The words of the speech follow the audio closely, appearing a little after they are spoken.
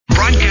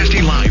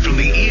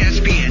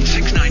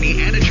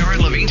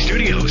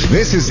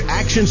This is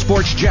Action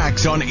Sports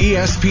Jax on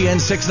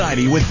ESPN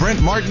 690 with Brent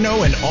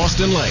Martineau and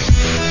Austin Lane.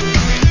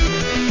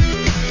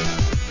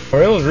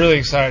 Well, it was really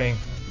exciting.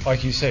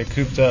 Like you said,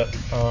 cooped up.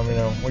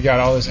 We got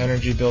all this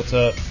energy built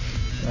up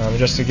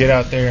just to get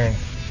out there and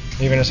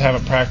even just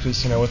have a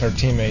practice, with our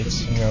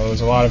teammates. There was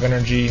a lot of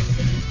energy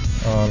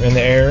in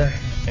the air,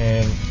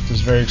 and it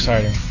was very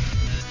exciting.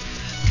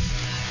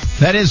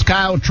 That is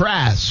Kyle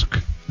Trask,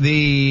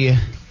 the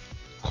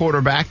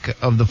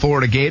quarterback of the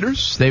Florida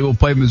Gators. They will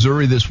play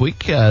Missouri this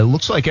week.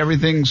 Looks like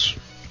everything's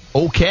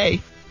okay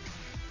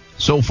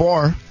so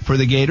far for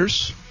the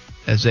Gators,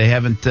 as they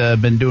haven't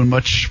been doing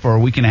much for a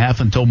week and a half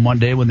until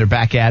Monday when they're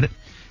back at it.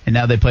 And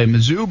now they play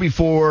Mizzou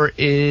before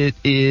it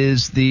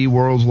is the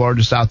world's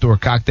largest outdoor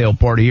cocktail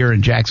party here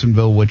in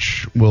Jacksonville,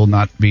 which will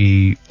not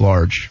be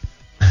large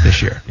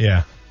this year.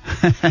 Yeah.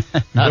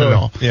 Not at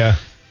all. Yeah.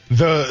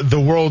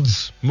 The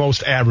world's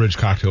most average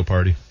cocktail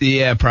party.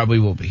 Yeah, probably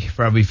will be.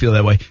 Probably feel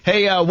that way.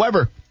 Hey,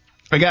 Weber,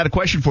 I got a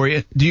question for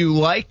you. Do you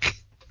like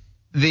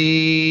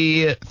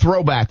the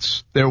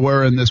throwbacks they're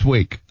wearing this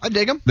week? I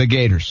dig them. The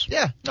Gators.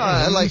 Yeah. No,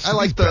 I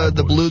like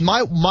the blue.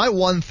 My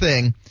one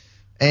thing,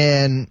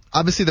 and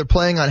obviously they're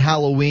playing on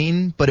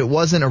Halloween, but it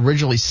wasn't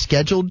originally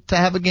scheduled to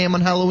have a game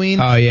on Halloween.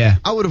 Oh, yeah.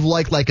 I would have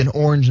liked like an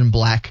orange and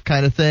black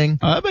kind of thing.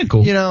 Oh, that'd been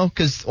cool.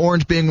 Because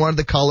orange being one of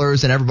the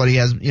colors, and everybody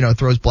has,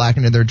 throws black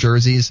into their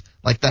jerseys,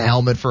 like the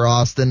helmet for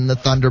Austin, the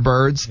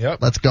Thunderbirds.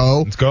 Yep. Let's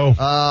go.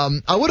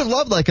 I would have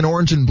loved like an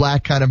orange and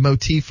black kind of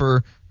motif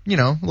for,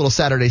 little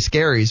Saturday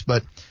scaries,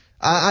 but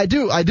I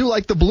do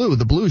like the blue.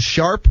 The blue's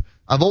sharp.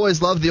 I've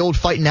always loved the old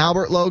Fightin'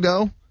 Albert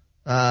logo.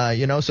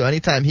 So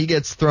anytime he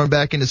gets thrown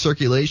back into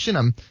circulation,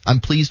 I'm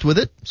pleased with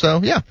it. So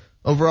yeah,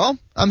 overall,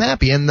 I'm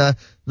happy. And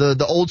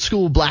the old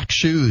school black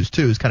shoes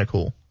too is kind of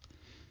cool.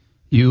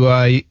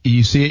 You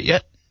see it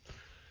yet?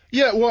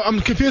 Yeah, well, I'm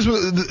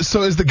confused.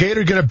 So is the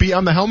Gator going to be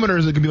on the helmet, or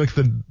is it going to be like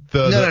the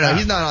No,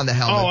 he's not on the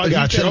helmet. Oh, I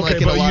got you.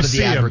 Okay, but you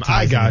see him.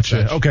 I got you.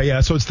 Okay, yeah,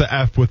 so it's the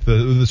F with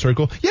the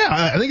circle. Yeah,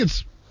 I think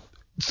it's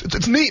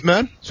neat,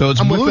 man. So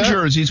it's blue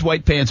jerseys,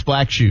 white pants,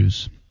 black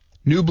shoes.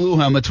 New blue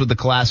helmets with the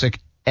classic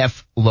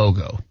F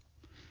logo.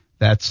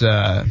 That's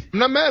I'm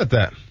not mad at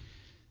that.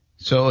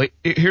 So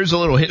here's a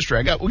little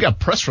history. We got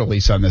press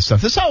release on this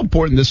stuff. This is how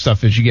important this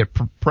stuff is. You get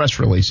press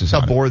releases.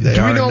 How bored they are.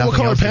 Do we know what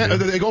color pants? Are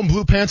they going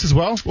blue pants as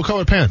well? What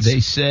color pants? They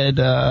said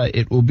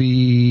it will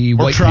be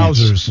white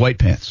trousers. Pants. White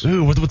pants.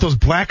 Ooh, with those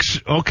black.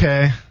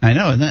 Okay. I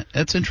know, and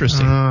that's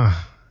interesting.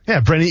 Yeah,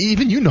 Brennan,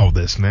 even you know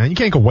this, man. You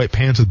can't go white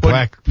pants with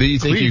black. Do you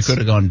think cleats. you could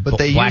have gone? But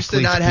they black used to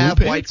cleats, not have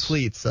blue white pants?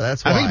 cleats, so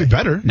that's why. I think it'd be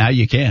better. Now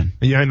you can.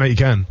 Yeah, now you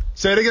can.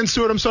 Say it again,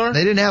 Stuart. I'm sorry.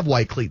 They didn't have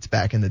white cleats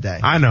back in the day.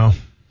 I know.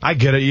 I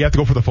get it. You have to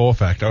go for the full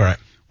effect. All right.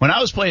 When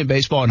I was playing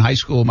baseball in high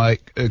school, my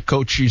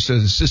coach, he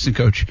says, assistant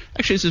coach,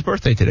 actually it's his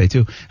birthday today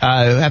too.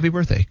 Happy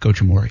birthday, Coach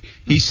Amori.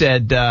 He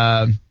said,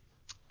 so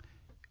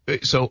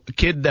a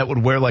kid that would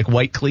wear like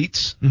white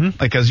cleats,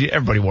 like cause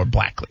everybody wore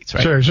black cleats,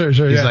 right? Sure. He's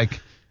yeah. like,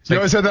 you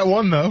always had that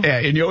one though. Yeah,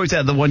 and you always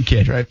had the one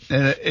kid, right?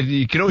 And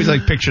you can always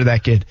like picture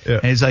that kid. Yeah.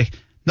 And he's like,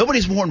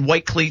 nobody's worn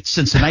white cleats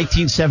since the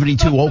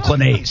 1972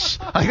 Oakland A's.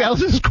 Like, that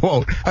was his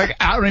quote. Like,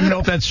 I don't even know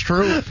if that's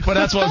true, but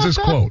that's what was his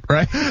quote,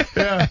 right?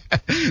 Yeah.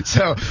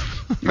 So,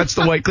 that's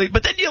the white cleat.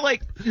 But then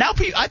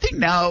I think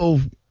now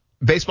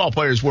baseball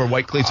players wear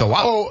white cleats a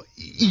lot. Oh,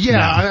 yeah.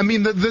 No. I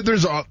mean,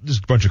 there's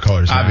just a bunch of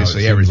colors.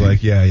 Obviously, now, everything.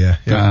 Like,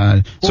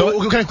 yeah. So,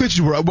 what kind of cleats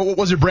did you wear? What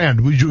was your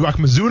brand? Would you rock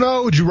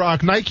Mizuno? Would you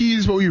rock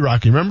Nikes? What were you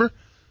rocking? Remember?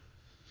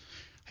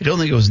 I don't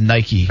think it was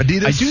Nike.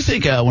 Adidas? I do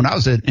think when I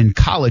was in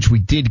college, we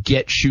did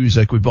get shoes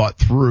like we bought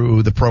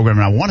through the program,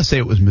 and I want to say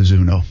it was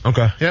Mizuno.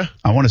 Okay, yeah.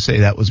 I want to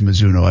say that was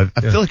Mizuno.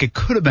 I feel like it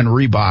could have been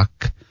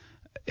Reebok,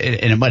 and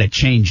it might have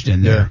changed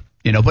in there.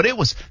 But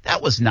that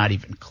was not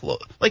even close.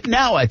 Like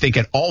now, I think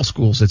at all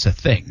schools it's a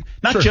thing.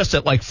 Not just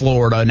at like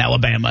Florida and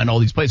Alabama and all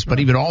these places, but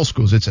even all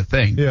schools it's a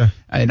thing. Yeah.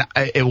 And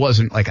it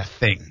wasn't like a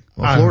thing.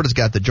 Well, Florida's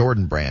got the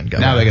Jordan brand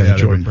going. Now they got the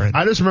Jordan brand.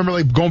 I just remember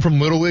like going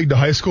from Little League to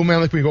high school, man.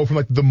 Like we go from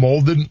like the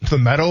molded to the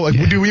metal. Like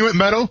dude, we went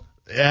metal.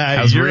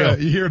 Yeah, you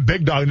hear a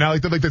big dog now,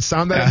 like the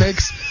sound that it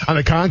makes on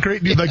the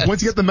concrete. Dude, like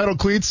once you get the metal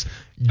cleats,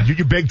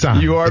 you're big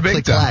time. You are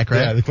big time. Click-clack,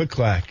 right? Yeah, the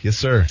click-clack. Yes,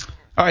 sir.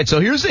 All right, so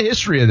here's the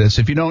history of this,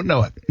 if you don't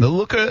know it. The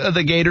look of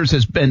the Gators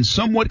has been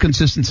somewhat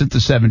consistent since the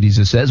 70s,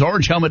 it says.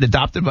 Orange helmet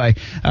adopted by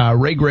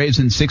Ray Graves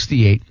in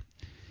 68.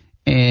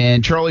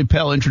 And Charlie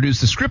Pell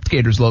introduced the Script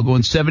Gators logo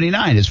in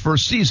 79, his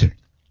first season.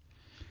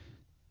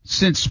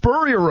 Since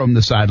Spurrier roamed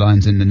the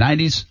sidelines in the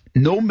 90s,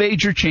 no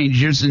major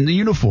changes in the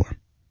uniform.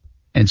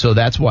 And so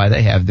that's why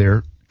they have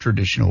their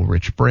traditional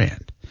rich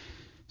brand.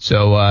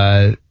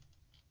 So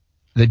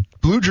the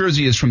blue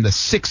jersey is from the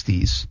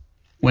 60s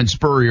when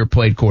Spurrier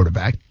played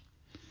quarterback.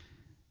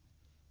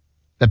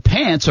 The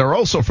pants are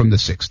also from the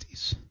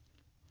 60s.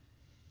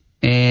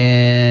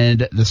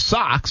 And the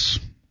socks,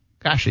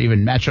 gosh, they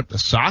even match up the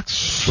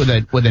socks with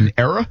an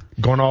era.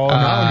 Going all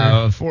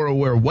around. For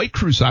wear white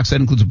crew socks, that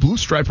includes a blue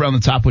stripe around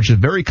the top, which is a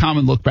very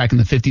common look back in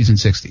the 50s and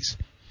 60s.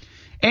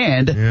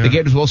 And the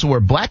Gators will also wear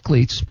black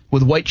cleats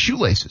with white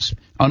shoelaces.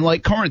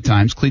 Unlike current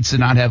times, cleats did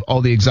not have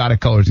all the exotic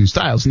colors and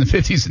styles in the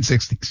 50s and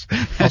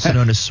 60s. Also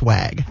known as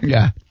swag.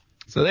 Yeah.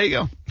 So there you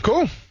go.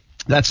 Cool.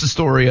 That's the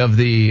story of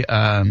the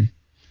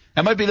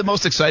that might be the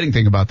most exciting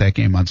thing about that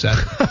game on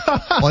Saturday.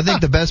 Well, I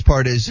think the best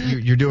part is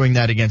you're doing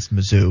that against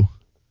Mizzou.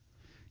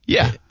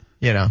 Yeah.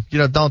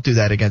 Don't do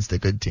that against a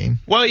good team.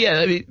 Well, yeah,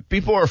 I mean,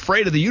 people are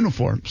afraid of the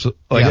uniforms.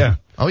 Yeah.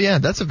 Oh, yeah,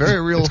 that's a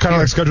very real It's kind of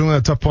like scheduling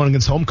a tough opponent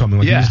against homecoming.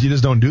 Like, you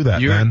just don't do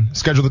that, man.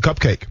 Schedule the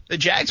cupcake. The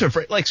Jags are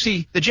afraid.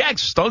 The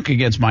Jags stunk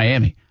against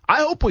Miami.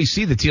 I hope we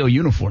see the teal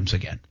uniforms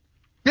again.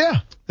 Yeah.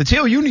 The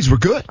teal unis were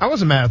good. I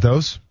wasn't mad at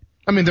those.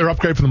 I mean, they're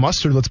upgrade from the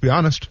mustard, let's be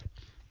honest.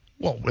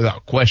 Well,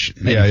 without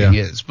question, anything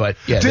is. But,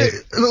 let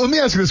me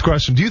ask you this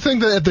question. Do you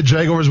think that if the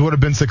Jaguars would have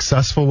been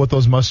successful with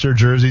those mustard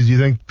jerseys, do you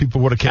think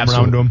people would have came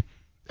around to them?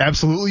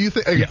 Absolutely, you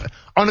think? Yeah.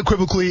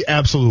 Unequivocally,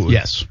 absolutely.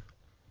 Yes.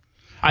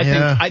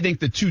 I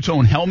think the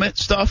two-tone helmet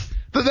stuff.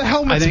 The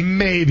helmets,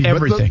 maybe.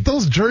 Everything. But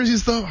those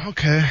jerseys, though,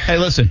 okay. Hey,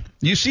 listen.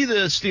 You see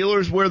the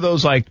Steelers wear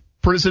those,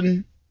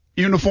 prison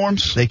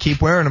uniforms? They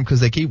keep wearing them because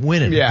they keep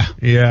winning.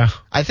 Yeah.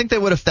 I think they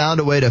would have found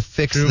a way to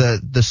fix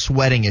the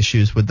sweating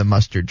issues with the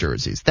mustard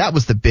jerseys. That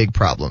was the big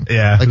problem.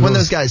 Yeah. Like when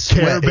those guys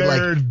sweat,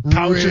 it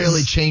pouches.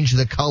 really changed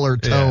the color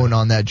tone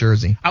on that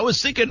jersey. I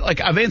was thinking,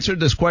 I've answered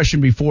this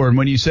question before, and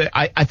when you say,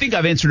 I think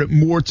I've answered it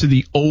more to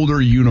the older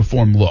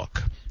uniform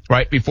look,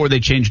 right? Before they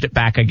changed it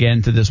back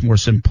again to this more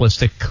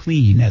simplistic,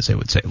 clean, as they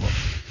would say, look.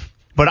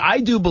 But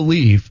I do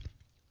believe,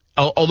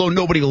 although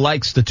nobody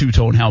likes the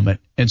two-tone helmet,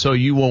 and so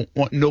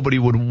nobody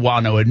would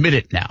want to admit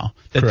it now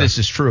that this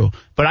is true.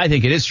 But I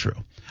think it is true.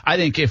 I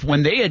think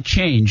when they had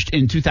changed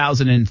in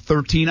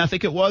 2013, I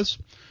think it was,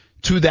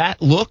 to that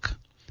look,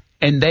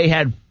 and they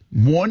had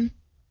won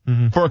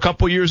for a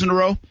couple years in a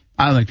row,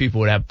 I don't think people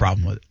would have a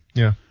problem with it.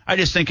 Yeah. I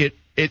just think it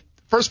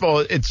first of all,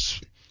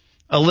 it's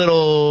a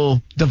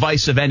little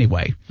divisive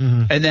anyway.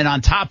 And then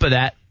on top of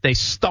that, they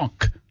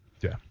stunk.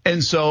 Yeah.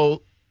 And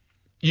so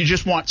you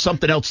just want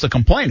something else to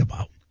complain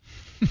about.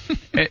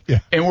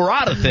 And we're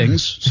out of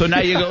things, so now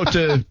you go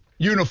to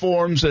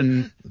uniforms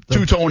and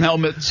two-tone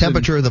helmets.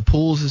 Temperature of the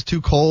pools is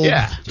too cold.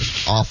 Yeah.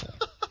 Just awful.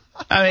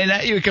 I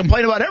mean, you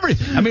complain about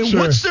everything. I mean,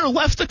 what's there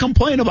left to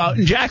complain about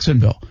in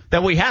Jacksonville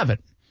that we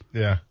haven't?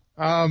 Yeah.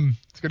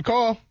 It's a good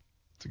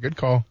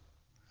call.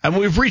 And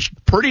we've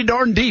reached pretty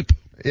darn deep.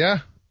 Yeah.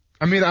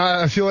 I mean,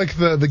 I feel like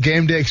the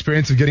game day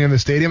experience of getting in the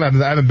stadium, I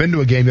haven't been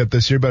to a game yet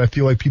this year, but I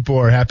feel like people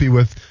are happy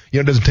with,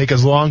 it doesn't take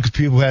as long because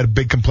people had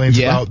big complaints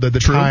about the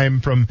time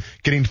from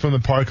getting from the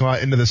parking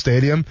lot into the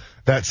stadium.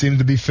 That seems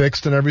to be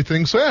fixed and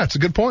everything. So, yeah, it's a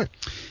good point.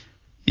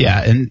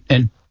 Yeah,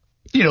 and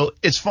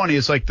it's funny.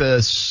 It's like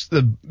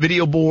the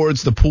video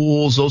boards, the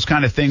pools, those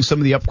kind of things. Some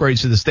of the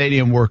upgrades to the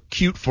stadium were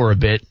cute for a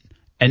bit,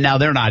 and now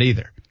they're not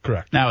either.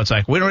 Correct. Now it's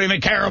like, we don't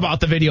even care about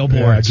the video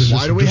boards.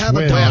 Why do we have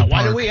a dog park?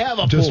 Why do we have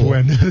a just pool?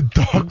 win.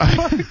 Dog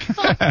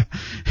park.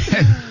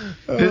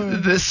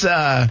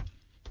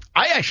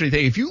 I actually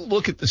think if you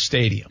look at the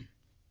stadium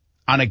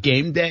on a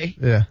game day,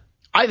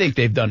 I think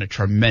they've done a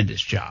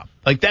tremendous job.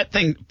 Like that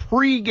thing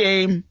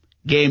pre-game,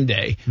 game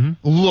day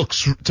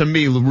looks to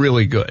me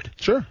really good.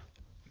 Sure.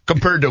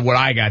 Compared to what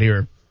I got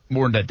here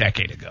more than a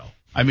decade ago.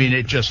 I mean,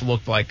 it just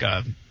looked like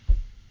an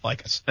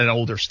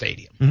older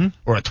stadium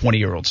or a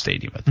 20-year-old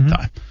stadium at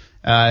the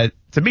time.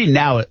 To me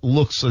now it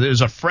looks,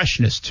 there's a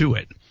freshness to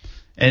it.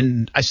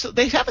 And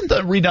they haven't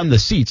redone the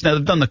seats. Now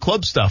they've done the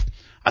club stuff.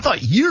 I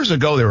thought years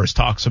ago there was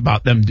talks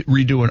about them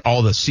redoing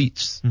all the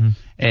seats,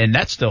 and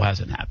that still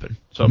hasn't happened.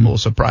 So I'm a little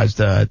surprised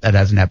that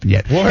hasn't happened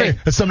yet. Well, hey,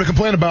 that's something to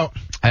complain about.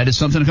 That is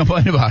something to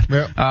complain about.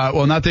 Yeah.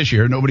 Well, not this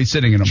year. Nobody's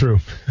sitting in them. True.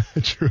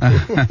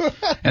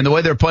 And the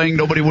way they're playing,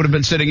 nobody would have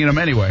been sitting in them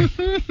anyway.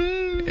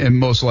 And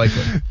most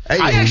likely.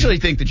 I actually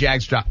think the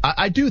Jags drop.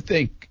 I do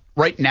think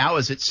right now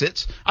as it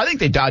sits, I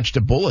think they dodged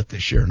a bullet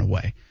this year in a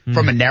way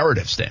from a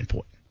narrative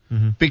standpoint.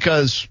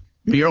 Because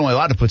you're only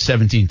allowed to put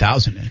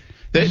 17,000 in.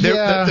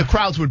 The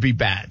crowds would be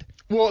bad.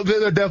 Well,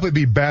 they'd definitely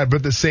be bad, but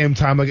at the same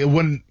time, it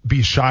wouldn't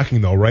be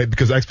shocking though, right?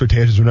 Because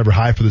expectations were never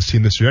high for this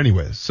team this year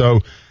anyways. So,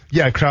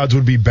 yeah, crowds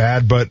would be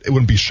bad, but it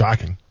wouldn't be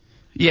shocking.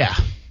 Yeah.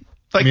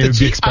 Like it'd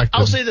be expected.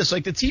 I'll say this,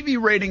 the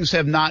TV ratings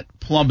have not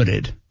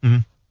plummeted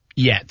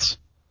yet.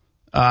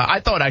 I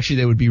thought actually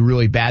they would be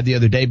really bad the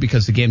other day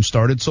because the game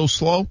started so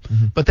slow,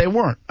 but they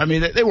weren't. I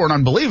mean, they weren't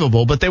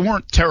unbelievable, but they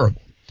weren't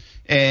terrible.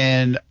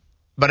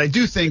 But I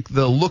do think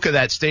the look of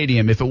that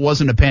stadium, if it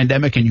wasn't a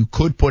pandemic and you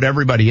could put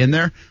everybody in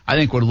there, I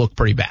think would look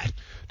pretty bad.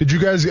 Did you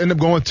guys end up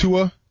going with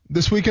Tua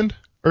this weekend?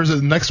 Or is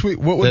it next week?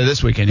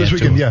 This weekend, This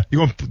weekend, Tua. yeah. You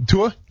going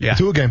Tua? Yeah.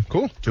 Tua game.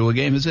 Cool. Tua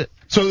game is it.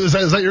 So is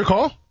that your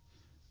call?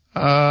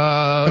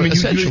 I mean,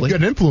 essentially. you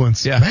got an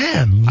influence. Yeah.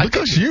 Man, look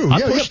at you.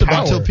 I pushed the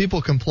button until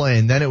people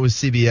complained. Then it was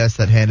CBS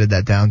that handed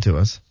that down to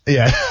us.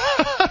 Yeah.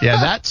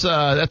 Yeah, that's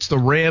the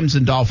Rams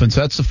and Dolphins.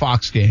 That's the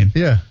Fox game.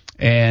 Yeah.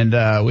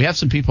 And we have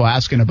some people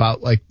asking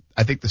about,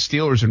 I think the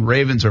Steelers and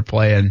Ravens are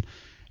playing,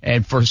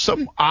 and for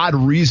some odd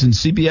reason,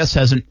 CBS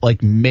hasn't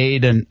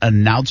made an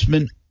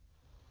announcement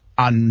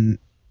on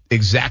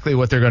exactly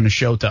what they're going to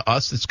show to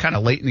us. It's kind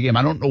of late in the game.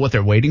 I don't know what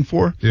they're waiting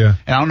for. Yeah.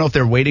 And I don't know if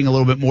they're waiting a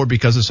little bit more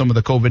because of some of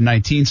the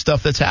COVID-19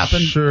 stuff that's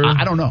happened. Sure.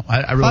 I don't know.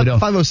 I really don't.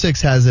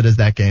 506 has it as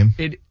that game.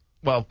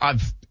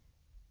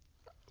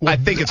 I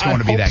think it's going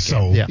to be that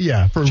game. So.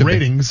 Yeah, for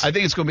ratings. I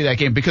think it's going to be that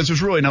game because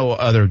there's really no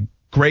other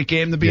great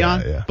game to be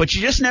on. Yeah. But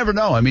you just never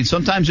know. I mean,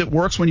 sometimes it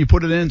works when you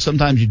put it in,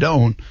 sometimes you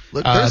don't.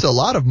 Look, there's a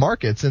lot of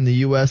markets in the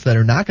U.S. that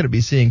are not going to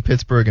be seeing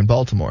Pittsburgh and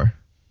Baltimore.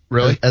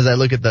 Really? As I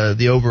look at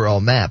the overall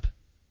map.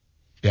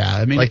 Yeah,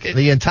 I mean, like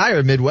the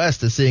entire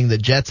Midwest is seeing the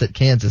Jets at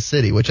Kansas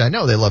City, which I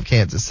know they love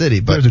Kansas City,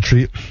 but there's a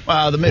treat.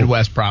 Well, the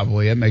Midwest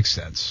probably. It makes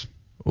sense.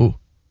 Ooh.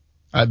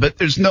 But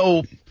there's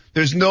no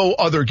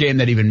other game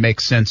that even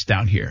makes sense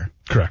down here.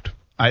 Correct.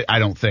 I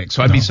don't think.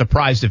 So I'd be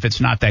surprised if it's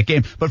not that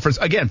game. But for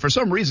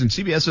some reason,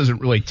 CBS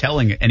isn't really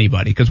telling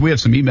anybody because we have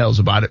some emails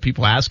about it,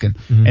 people asking,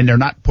 and they're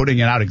not putting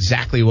it out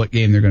exactly what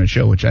game they're going to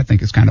show, which I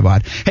think is kind of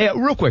odd. Hey,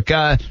 real quick,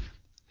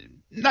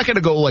 not going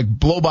to go like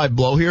blow by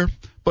blow here,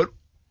 but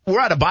we're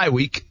at a bye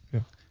week. Yeah.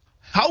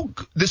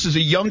 This is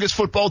the youngest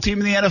football team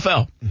in the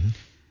NFL. Mm-hmm.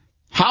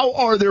 How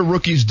are their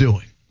rookies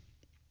doing?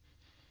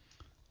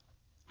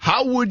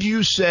 How would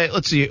you say,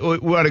 let's see, we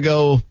want to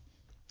go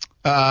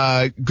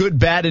good,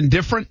 bad, and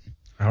different?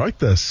 I like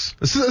this.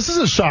 This is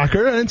a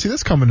shocker. I didn't see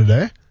this coming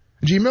today.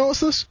 Did you email us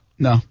this?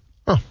 No.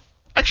 Oh.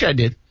 Actually, I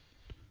did.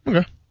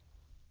 Okay.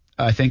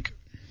 I think.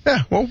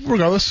 Yeah, well,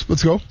 regardless,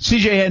 let's go.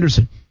 C.J.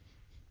 Henderson.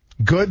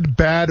 Good,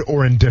 bad,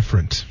 or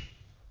indifferent?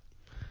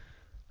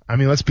 I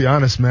mean, let's be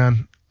honest,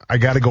 man. I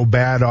got to go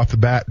bad off the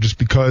bat just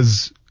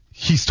because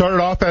he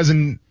started off as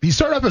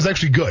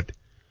actually good.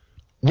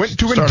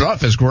 Started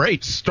off as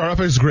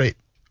great.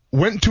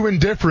 Went to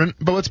indifferent,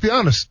 but let's be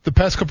honest. The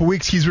past couple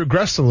weeks, he's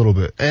regressed a little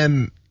bit,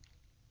 and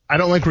I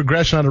don't like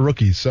regression out of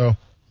rookies, so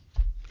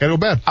gotta go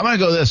bad. I'm gonna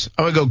go this.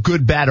 I'm gonna go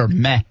good, bad, or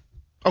meh.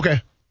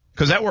 Okay.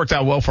 Because that worked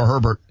out well for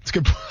Herbert. It's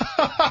good.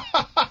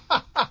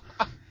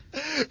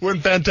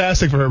 Went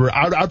fantastic for Herbert.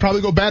 I'd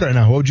probably go bad right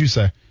now. What would you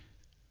say?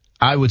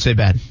 I would say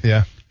bad.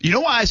 Yeah. You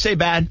know why I say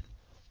bad?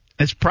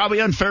 It's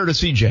probably unfair to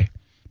CJ.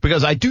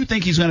 Because I do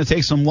think he's going to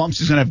take some lumps.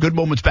 He's going to have good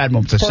moments, bad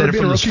moments. I said it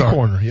from the start.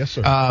 Corner. Yes,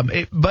 sir.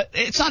 But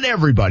it's not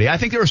everybody. I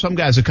think there are some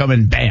guys that come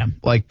in, bam.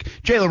 Like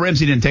Jalen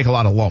Ramsey didn't take a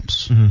lot of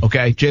lumps. Mm-hmm.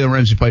 Okay? Jalen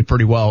Ramsey played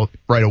pretty well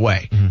right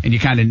away. Mm-hmm. And you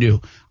kind of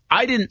knew.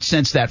 I didn't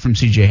sense that from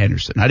C.J.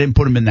 Henderson. I didn't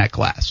put him in that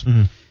class.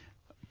 Mm-hmm.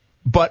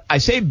 But I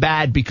say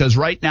bad because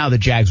right now the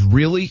Jags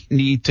really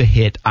need to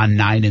hit on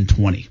 9 and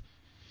 20.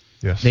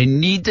 Yes. They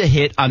need to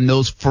hit on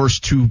those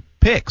first two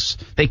picks.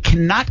 They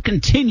cannot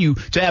continue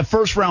to have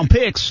first-round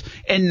picks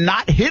and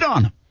not hit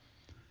on them.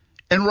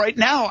 And right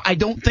now, I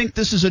don't think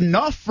this is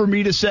enough for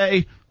me to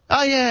say,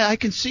 oh, yeah, I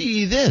can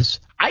see this.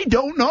 I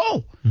don't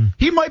know.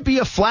 He might be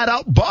a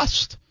flat-out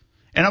bust.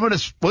 And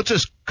let's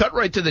just cut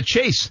right to the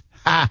chase.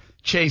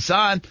 Chase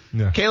on.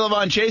 Yeah. Caleb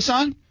on Chase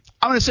on.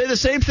 I'm going to say the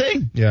same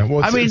thing. Yeah,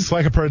 well, it's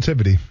like a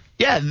productivity.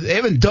 Yeah, they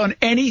haven't done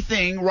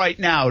anything right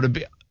now to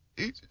be.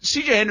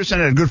 C.J. Henderson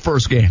had a good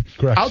first game.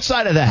 Correct.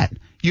 Outside of that,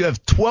 you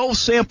have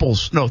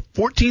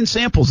 14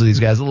 samples of these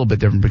guys. A little bit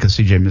different because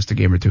C.J. missed a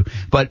game or two.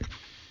 But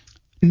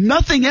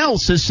nothing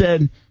else has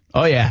said,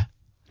 oh, yeah,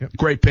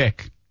 great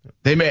pick.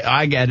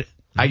 I get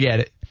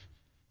it.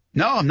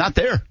 No, I'm not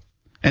there.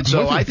 And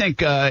so I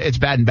think it's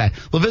bad and bad.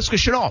 Laviska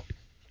Shenault.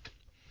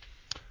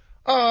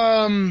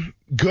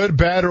 Good,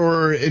 bad,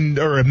 or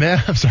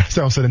meh. I'm sorry, I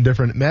almost said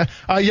indifferent. Meh.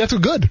 Yeah, it's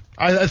good.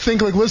 I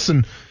think,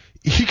 listen,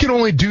 he can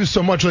only do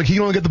so much. He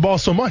can only get the ball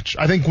so much.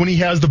 I think when he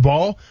has the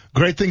ball,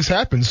 great things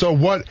happen. So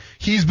what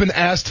he's been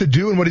asked to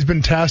do and what he's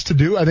been tasked to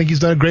do, I think he's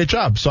done a great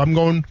job. So I'm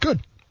going good.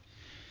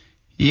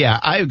 Yeah,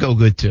 I would go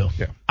good too.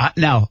 Yeah.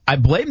 Now, I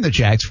blame the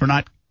Jags for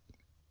not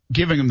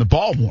giving him the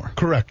ball more.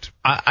 Correct.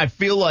 I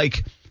feel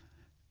like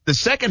the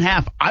second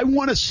half, I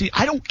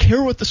don't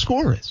care what the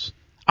score is.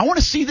 I want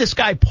to see this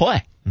guy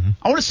play. Mm-hmm.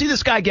 I want to see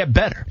this guy get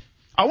better.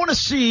 I want to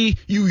see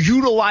you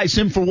utilize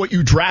him for what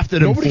you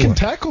drafted him for. Nobody can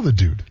tackle the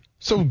dude.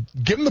 So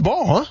give him the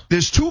ball, huh?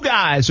 There's two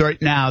guys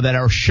right now that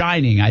are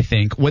shining, I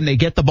think, when they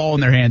get the ball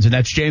in their hands, and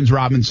that's James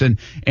Robinson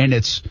and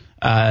it's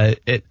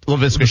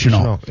Laviska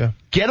Shenault. Yeah.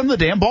 Get him the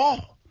damn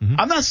ball. Mm-hmm.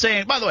 I'm not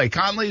saying, by the way,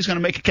 Conley's going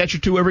to make a catch or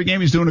two every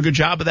game. He's doing a good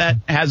job of that.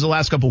 Has the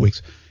last couple of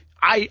weeks.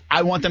 I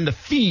want them to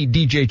feed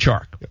DJ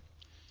Chark. Yep.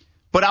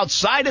 But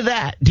outside of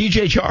that,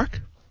 DJ Chark,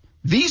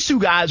 these two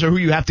guys are who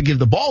you have to give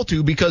the ball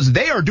to because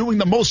they are doing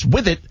the most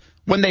with it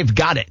when they've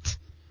got it.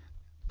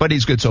 But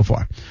he's good so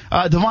far.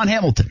 Devon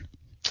Hamilton.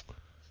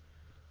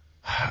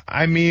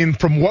 I mean,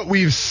 from what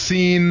we've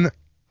seen,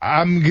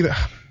 I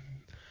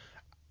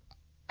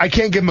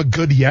can't give him a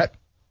good yet.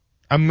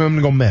 I'm going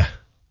to go meh.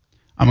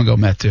 I'm going to go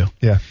meh too.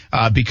 Yeah.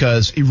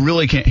 Because he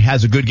really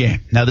has a good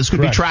game. Now, this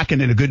could be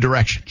tracking in a good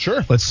direction.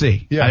 Sure. Let's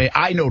see. Yeah.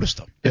 I noticed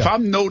him. Yeah. If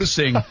I'm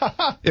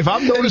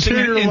noticing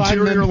an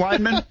interior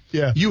lineman,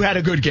 yeah. You had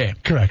a good game.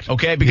 Correct.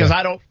 Okay? Because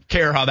I don't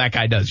care how that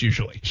guy does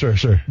usually. Sure.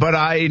 But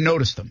I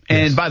noticed him.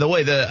 Yes. And by the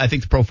way, I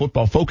think the Pro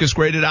Football Focus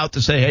graded out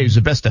to say, hey, he's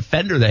the best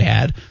defender they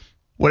had.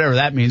 Whatever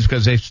that means,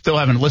 because they still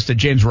haven't listed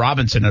James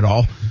Robinson at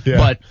all. Yeah.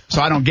 But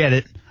so I don't get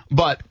it.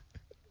 But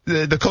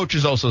the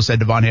coaches also said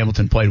Devon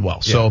Hamilton played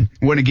well. So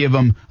we're going to give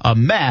him a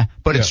meh,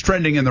 but it's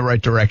trending in the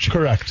right direction.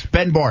 Correct.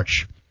 Ben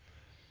Bartch.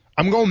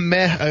 I'm going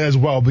meh as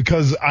well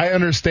because I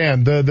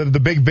understand the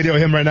big video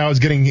of him right now is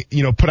getting,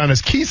 put on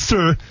his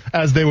keister,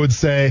 as they would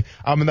say,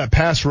 in that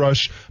pass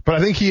rush. But I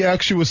think he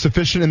actually was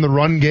sufficient in the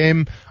run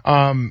game.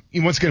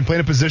 He once again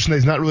playing a position that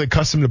he's not really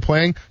accustomed to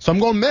playing. So I'm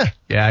going meh.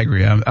 Yeah, I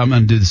agree. I'm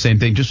going to do the same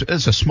thing. Just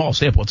it's a small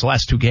sample. It's the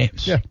last 2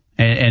 games. Yeah.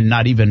 And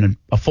not even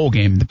a full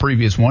game. The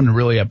previous one,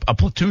 really a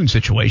platoon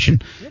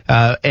situation.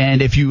 And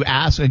if you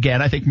ask,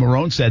 again, I think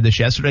Marone said this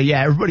yesterday,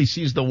 everybody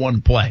sees the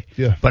one play.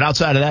 Yeah. But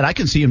outside of that, I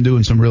can see him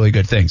doing some really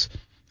good things.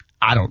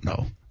 I don't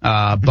know.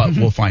 But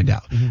we'll find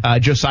out.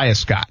 Josiah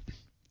Scott.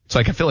 It's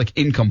like I feel like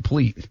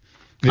incomplete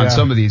on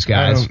some of these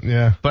guys.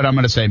 But I'm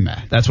going to say meh.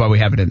 That's why we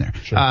have it in there.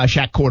 Sure.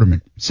 Shaq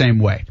Quarterman, same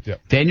way.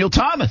 Yep. Daniel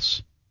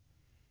Thomas.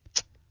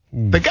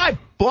 Ooh. The guy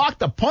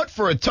blocked a punt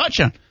for a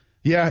touchdown.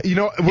 Yeah,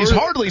 he's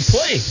hardly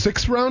played.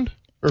 6th round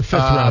or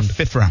 5th round?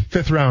 5th round.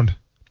 5th round.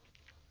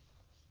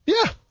 Yeah.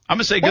 I'm going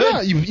to say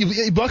good.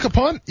 You block a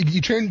punt, you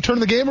turn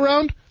the game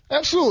around.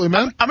 Absolutely,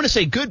 man. I'm going to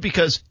say good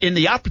because in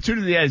the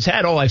opportunity that he's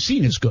had, all I've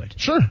seen is good.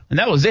 Sure. And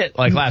that was it,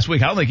 last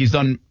week. I don't think he's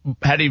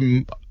had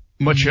even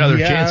much other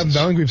chances.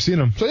 I don't think we've seen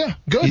him. So, yeah,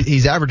 good.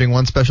 He's averaging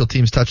 1 special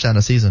teams touchdown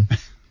a season.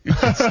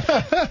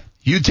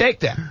 You take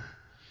that.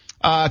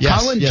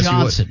 Colin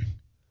Johnson.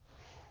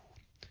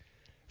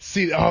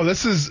 See,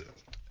 this is...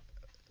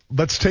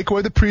 Let's take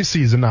away the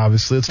preseason,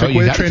 obviously. Let's take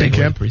away the training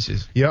camp.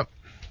 Preseason. Yep.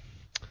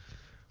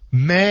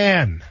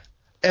 Man.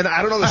 And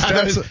I don't know the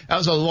stats. That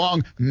was a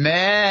long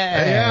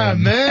man. Yeah,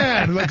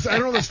 man. I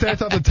don't know the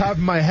stats off the top of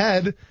my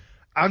head.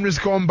 I'm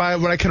just going by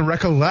what I can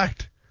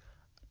recollect.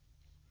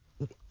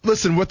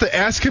 Listen, what they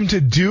ask him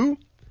to do,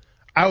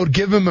 I would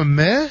give him a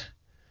meh.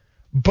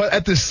 But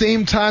at the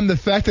same time, the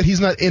fact that he's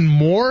not in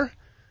more,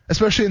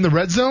 especially in the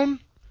red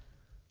zone,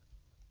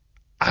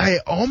 I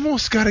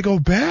almost got to go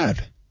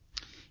bad.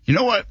 You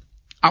know what?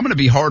 I'm going to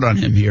be hard on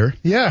him here.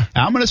 Yeah.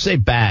 I'm going to say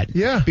bad.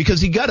 Yeah. Because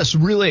he got us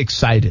really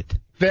excited.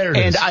 There it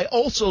is. And I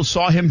also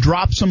saw him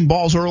drop some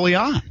balls early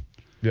on.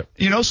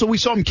 Yep. So we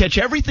saw him catch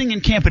everything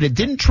in camp, and it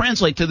didn't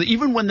translate to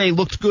even when they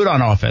looked good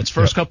on offense.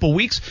 First couple of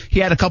weeks,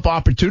 he had a couple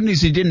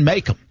opportunities, he didn't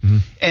make them. Mm-hmm.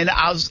 And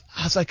I was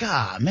like,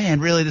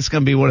 man, really, this is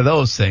going to be one of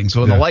those things.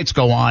 So when the lights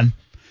go on.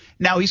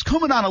 Now, he's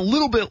coming on a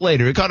little bit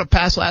later. He caught a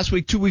pass last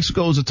week, 2 weeks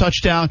ago, it was a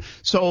touchdown.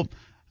 So,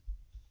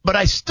 but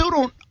I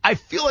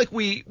feel like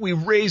we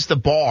raised the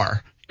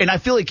bar, and I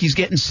feel like he's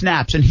getting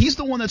snaps, and he's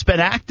the one that's been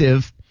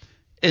active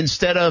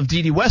instead of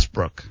D.D.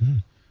 Westbrook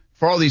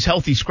for all these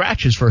healthy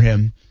scratches for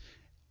him.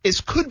 It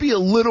could be a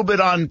little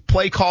bit on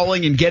play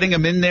calling and getting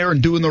him in there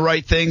and doing the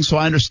right thing, so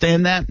I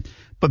understand that.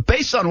 But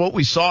based on what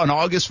we saw in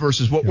August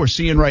versus what we're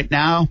seeing right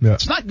now,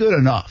 it's not good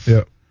enough.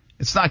 Yeah.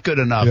 It's not good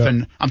enough,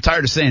 and I'm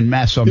tired of saying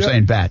mess, so I'm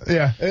saying bad.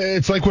 Yeah,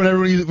 it's like when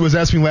everybody was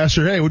asking me last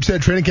year, hey, what'd you say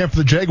at training camp for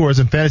the Jaguars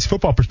in fantasy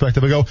football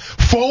perspective? I go,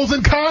 Foles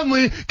and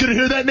Conley, gonna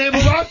hear that name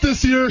a lot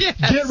this year. Yes.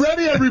 Get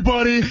ready,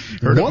 everybody.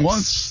 Heard it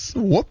once.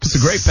 Whoops.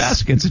 It's a great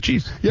pass against the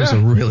Chiefs. Yeah. It was a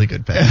really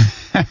good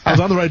pass. I was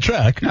on the right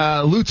track.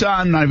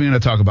 Luton, not even going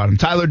to talk about him.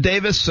 Tyler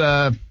Davis,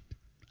 I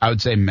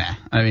would say meh.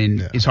 I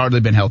mean, he's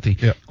hardly been healthy.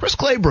 Yeah. Chris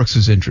Claybrooks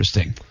is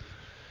interesting.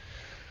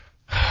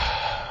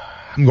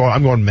 I'm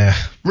going meh.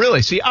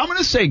 Really? See, I'm going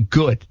to say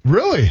good.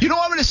 Really? You know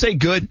why I'm going to say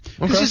good?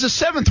 Because he's a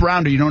 7th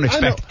rounder you don't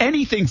expect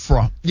anything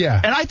from. Yeah.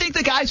 And I think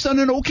the guy's done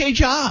an okay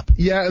job.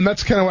 Yeah, and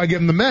that's kind of why I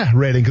give him the meh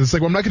rating. Because it's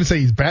like, well, I'm not going to say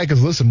he's bad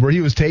because, listen, where he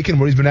was taken,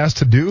 what he's been asked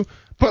to do.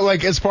 But,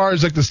 like, as far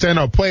as, like, the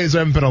standout plays, there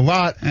haven't been a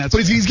lot. But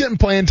he's getting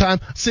playing time.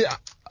 See,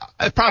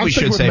 I probably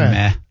should say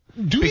meh.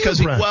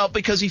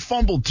 Because he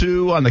fumbled,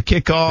 too, on the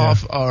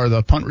kickoff or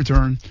the punt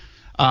return.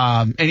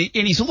 And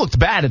he's looked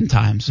bad in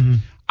times. Mm-hmm.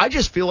 I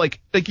just feel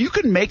like you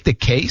can make the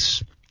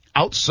case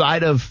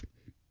outside of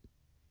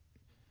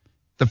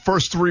the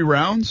first 3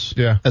 rounds.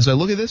 Yeah. As I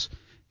look at this,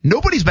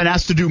 nobody's been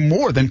asked to do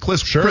more than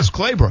Chris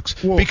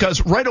Claybrooks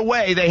because right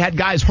away they had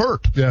guys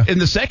hurt in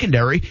the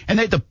secondary and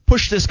they had to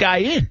push this guy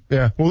in.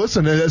 Yeah. Well,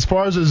 listen, as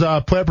far as his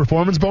player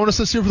performance bonus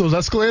this year for those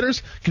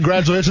escalators,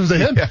 congratulations to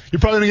him.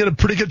 You're probably going to get a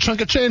pretty good chunk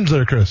of change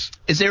there, Chris.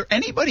 Is there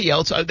anybody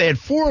else? They had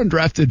 4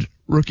 undrafted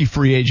rookie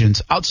free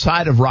agents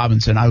outside of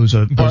Robinson. I was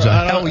a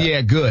hell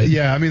yeah good.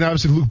 Yeah, I mean,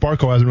 obviously Luke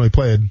Barco hasn't really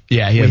played.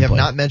 Yeah, we have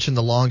not mentioned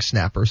the long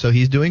snapper, so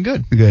he's doing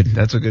good. Good.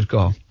 That's a good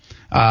call.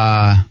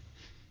 That's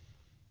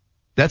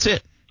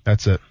it.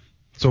 That's it.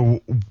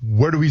 So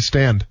where do we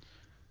stand?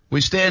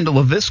 We stand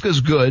Laviska's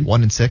good.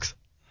 1-6.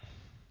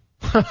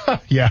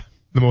 Yeah,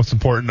 the most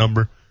important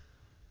number.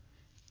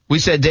 We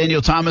said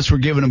Daniel Thomas, we're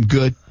giving him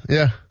good.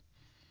 Yeah.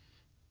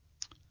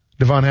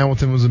 Devon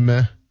Hamilton was a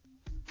meh.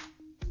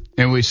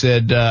 And we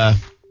said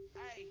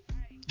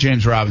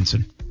James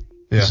Robinson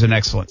is an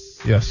excellent.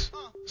 Yes.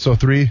 So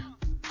 3.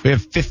 We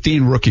have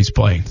 15 rookies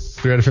playing.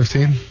 3 out of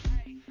 15.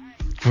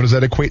 What does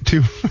that equate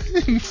to?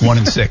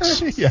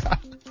 1-6. Yeah.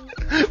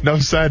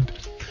 Enough said.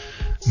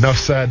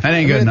 That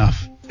ain't good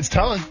enough. It's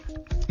telling.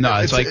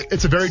 No,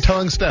 it's a very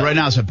telling step. Right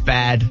now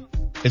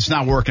it's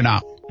not working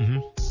out. Mm-hmm.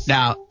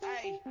 Now,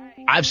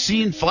 I've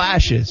seen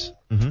flashes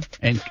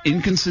And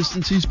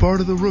inconsistency is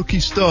part of the rookie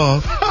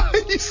stuff.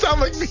 You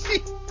sound like me.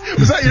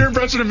 Was that your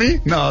impression of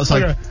me? No, it's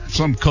like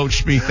some coach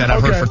speak that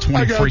I've heard for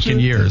 20 freaking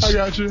years. I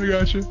got you.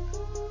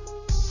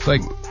 It's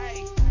like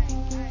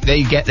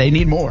they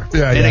need more.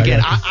 And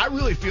again, I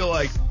really feel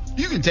like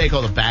you can take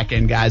all the back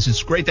end guys.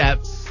 It's great to have,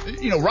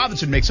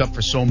 Robinson makes up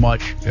for so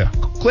much. Yeah.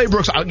 Clay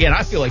Brooks, again,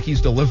 I feel like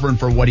he's delivering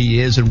for what he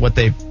is and what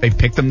they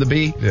picked him to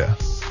be. Yeah.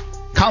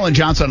 Colin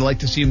Johnson, I'd like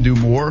to see him do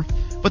more.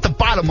 But the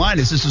bottom line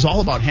is this is all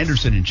about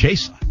Henderson and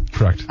Chason.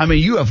 Correct. I mean,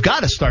 you have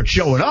got to start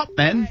showing up,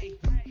 man.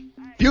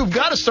 You've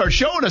got to start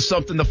showing us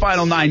something the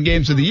final 9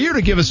 games of the year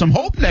to give us some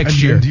hope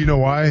next year. Do you know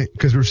why?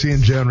 Because we're seeing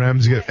Jalen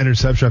Ramsey get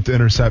interception after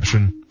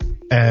interception,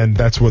 and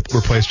that's what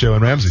replaced Jalen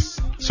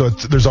Ramsey. So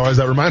there's always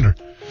that reminder.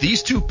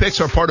 These 2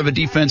 picks are part of a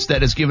defense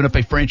that has given up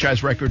a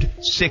franchise record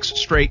 6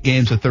 straight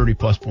games of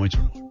 30-plus points.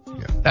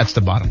 Yeah. That's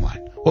the bottom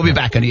line. We'll be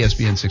back on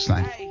ESPN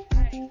 690.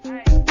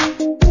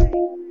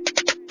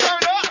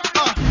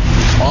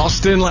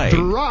 Austin Lane.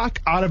 The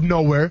Rock, out of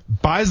nowhere,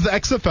 buys the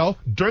XFL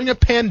during a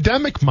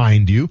pandemic,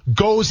 mind you,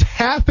 goes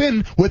half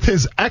in with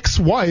his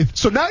ex-wife.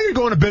 So now you're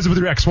going to business with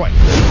your ex-wife.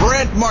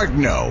 Brent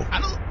Martineau.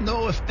 I don't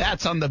know if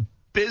that's on the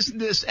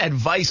business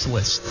advice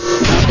list.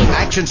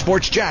 Action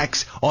Sports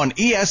Jacks on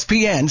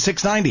ESPN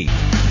 690.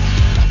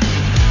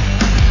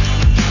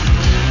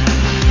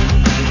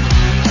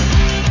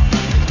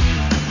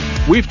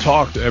 We've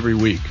talked every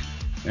week.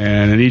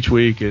 And in each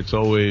week, there's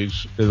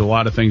a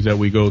lot of things that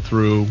we go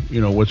through,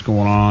 what's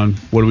going on,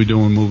 what are we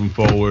doing moving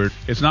forward.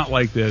 It's not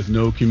like there's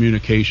no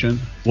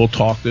communication. We'll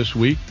talk this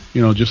week,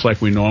 just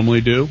like we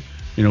normally do.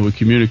 We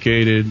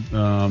communicated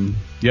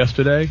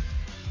yesterday,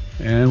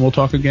 and we'll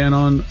talk again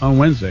on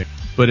Wednesday.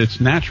 But it's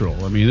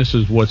natural. I mean, this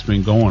is what's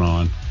been going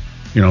on,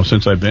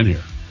 since I've been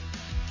here.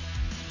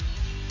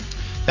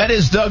 That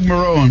is Doug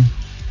Marrone.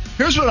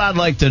 Here's what I'd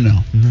like to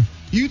know.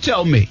 You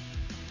tell me.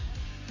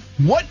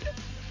 What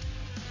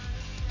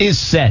is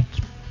said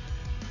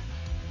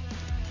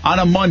on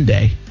a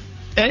Monday?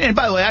 And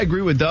by the way, I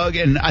agree with Doug,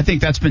 and I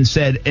think that's been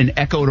said and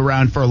echoed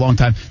around for a long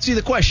time. See,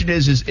 the question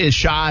is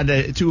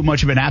Shad too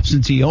much of an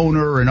absentee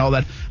owner and all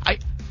that?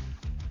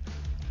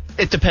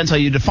 It depends how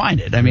you define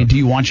it. I mean, do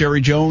you want Jerry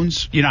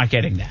Jones? You're not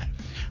getting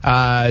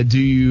that. Do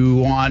you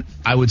want,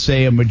 I would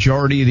say, a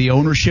majority of the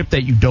ownership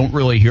that you don't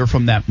really hear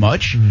from that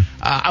much?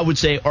 I would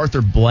say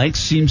Arthur Blank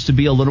seems to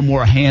be a little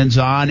more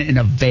hands-on and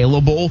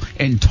available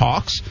in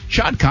talks.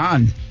 Shad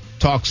Khan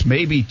talks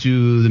maybe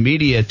to the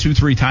media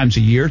 2-3 times a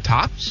year,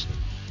 tops.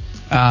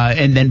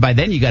 And then by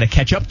then you got to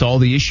catch up to all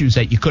the issues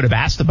that you could have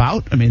asked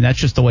about. I mean, that's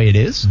just the way it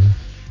is.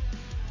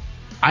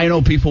 I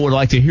know people would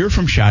like to hear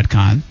from Shad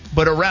Khan,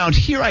 but around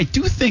here, I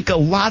do think a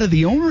lot of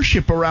the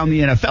ownership around the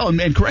NFL,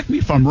 and correct me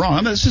if I'm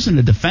wrong, this isn't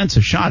a defense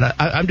of Shad.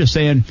 I'm just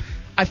saying,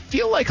 I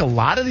feel like a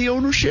lot of the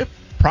ownership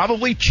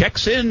probably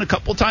checks in a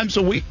couple times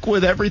a week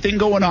with everything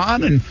going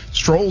on and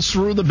strolls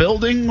through the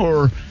building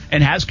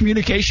and has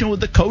communication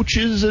with the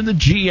coaches and the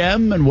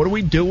GM and what are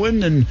we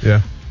doing? And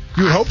yeah,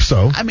 you would hope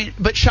so. I mean,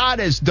 but Shad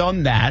has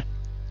done that.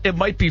 It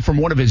might be from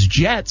one of his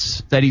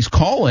jets that he's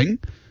calling.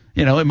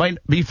 It might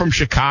be from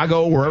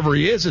Chicago, wherever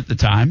he is at the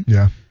time.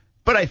 Yeah.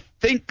 But I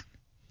think,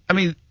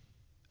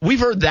 we've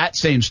heard that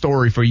same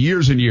story for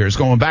years and years,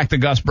 going back to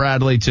Gus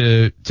Bradley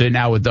to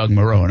now with Doug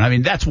Marrone. I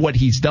mean, that's what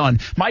he's done.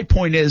 My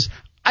point is,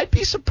 I'd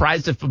be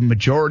surprised if a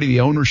majority of the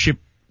ownership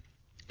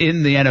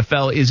in the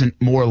NFL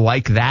isn't more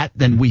like that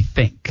than we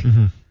think.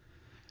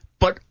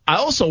 But I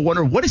also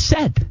wonder what is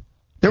said.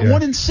 They're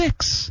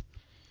 1-6.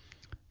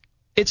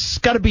 It's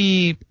got to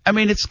be,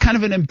 it's kind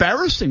of an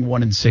embarrassing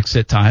 1-6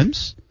 at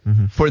times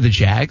for the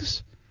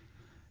Jags.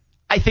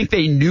 I think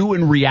they knew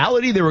in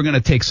reality they were going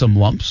to take some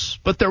lumps,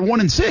 but they're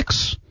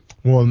 1-6.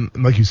 Well,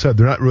 like you said,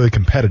 they're not really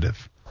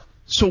competitive.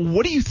 So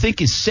what do you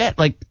think is set?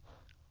 Like,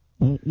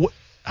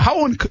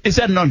 is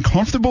that an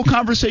uncomfortable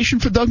conversation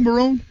for Doug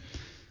Marrone?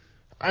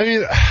 I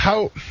mean,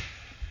 how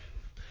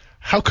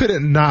could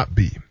it not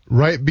be,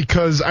 right?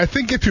 Because I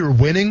think if you're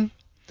winning,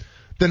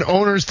 then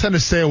owners tend to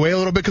stay away a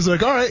little bit because they're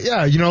like, all right,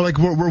 yeah,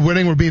 we're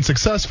winning, we're being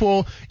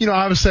successful.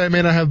 Obviously I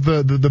may not have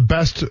the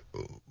best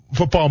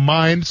football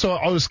mind, so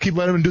I'll just keep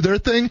letting them do their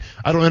thing.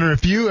 I don't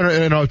interfere,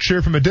 and I'll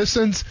cheer from a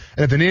distance.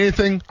 And if they need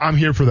anything, I'm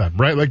here for them,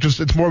 right?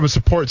 It's more of a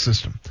support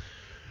system.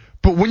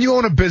 But when you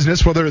own a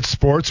business, whether it's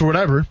sports or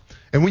whatever,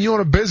 and when you own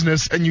a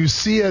business and you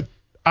see it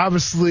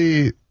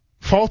obviously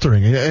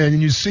faltering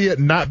and you see it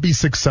not be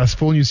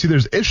successful and you see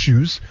there's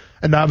issues,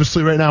 and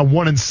obviously right now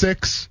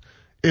 1-6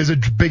 is a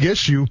big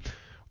issue,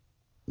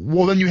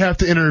 well, then you have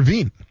to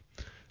intervene.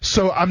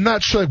 So I'm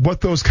not sure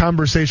what those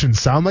conversations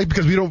sound like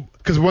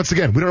because once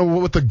again, we don't know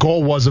what the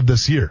goal was of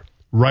this year,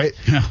 right?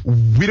 Yeah.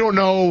 We don't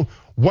know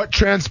what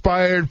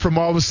transpired from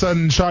all of a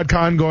sudden Shad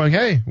Khan going,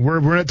 hey, we're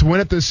in it to win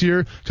it this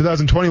year,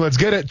 2020, let's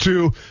get it,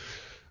 to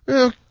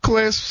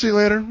Calais, see you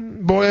later.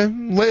 Boy,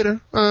 later.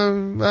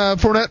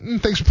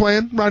 Fournette, thanks for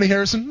playing. Ronnie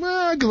Harrison,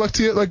 good luck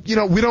to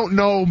you. We don't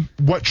know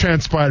what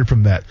transpired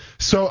from that.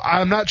 So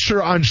I'm not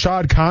sure on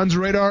Shad Khan's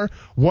radar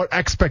what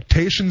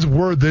expectations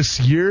were this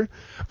year,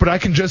 but I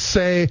can just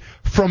say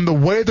from the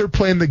way they're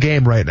playing the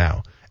game right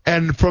now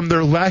and from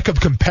their lack of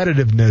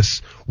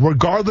competitiveness,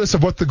 regardless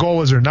of what the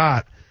goal is or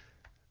not,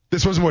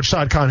 this wasn't what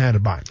Shad Khan had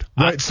in mind,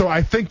 right? So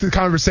I think the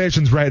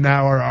conversations right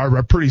now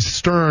are pretty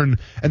stern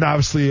and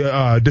obviously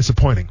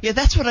disappointing. Yeah,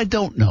 that's what I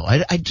don't know.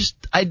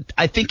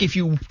 I think if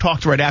you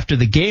talked right after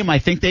the game, I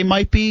think they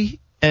might be,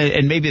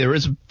 and maybe there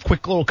is a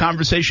quick little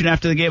conversation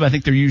after the game. I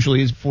think there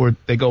usually is before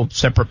they go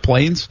separate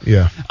planes.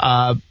 Yeah.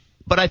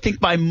 But I think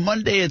by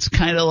Monday it's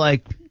kind of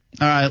like,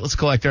 all right, let's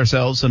collect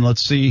ourselves and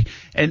let's see.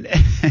 And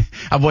I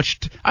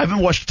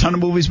haven't watched a ton of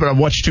movies, but I've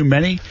watched too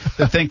many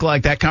to think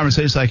like that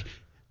conversation is like,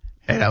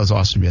 hey, that was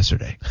awesome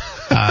yesterday.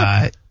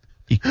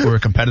 We're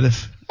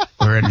competitive,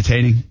 we're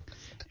entertaining,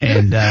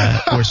 and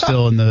we're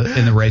still in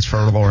the race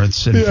for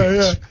Lawrence. And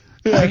Yeah.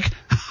 Like,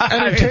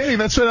 entertaining.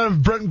 That's right out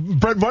of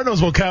Brent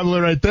Martineau's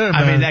vocabulary right there,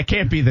 man. I mean, that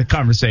can't be the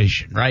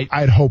conversation, right?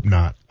 I'd hope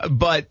not.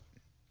 But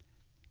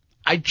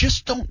I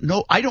just don't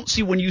know. I don't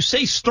see when you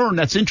say stern,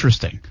 that's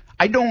interesting.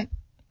 I do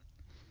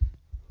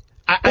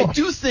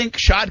think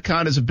Shad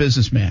Khan is a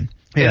businessman.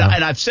 Yeah.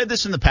 And I've said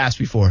this in the past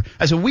before.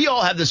 I said, we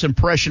all have this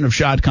impression of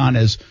Shad Khan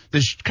as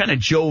this kind of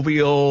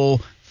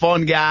jovial,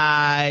 fun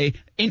guy,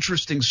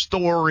 interesting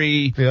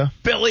story,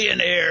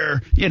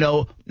 billionaire,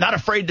 not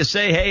afraid to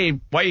say, hey,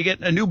 why are you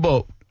getting a new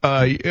boat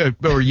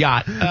or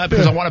yacht?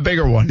 Because I want a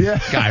bigger one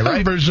guy,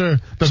 right? For sure.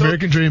 The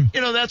American dream.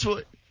 That's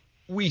what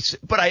we say.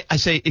 But I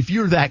say, if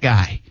you're that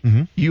guy,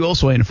 you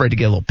also ain't afraid to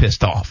get a little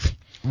pissed off.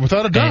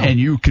 Without a doubt. And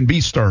you can be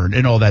stern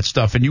and all that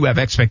stuff, and you have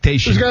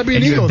expectations. There's got to be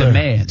an ego ego there.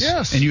 Demands.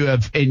 Yes. And you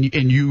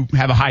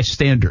have a high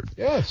standard.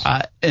 Yes.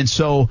 And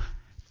so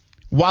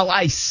while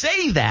I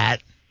say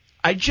that,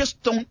 I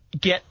just don't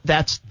get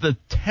that's the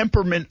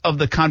temperament of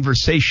the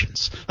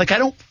conversations. Like, I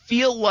don't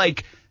feel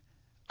like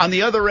on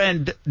the other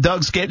end,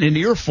 Doug's getting an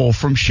earful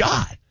from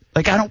Shad.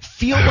 Like, I don't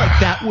feel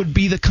like that would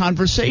be the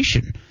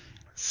conversation.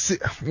 See,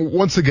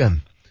 once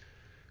again,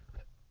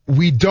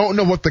 we don't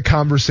know what the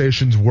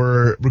conversations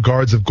were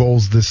regards of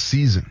goals this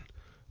season.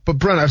 But,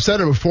 Brent, I've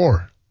said it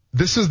before.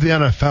 This is the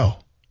NFL,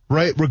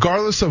 right?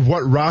 Regardless of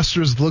what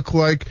rosters look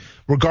like,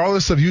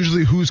 regardless of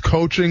usually who's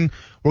coaching,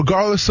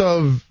 regardless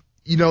of,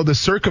 the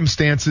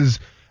circumstances,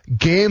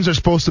 games are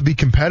supposed to be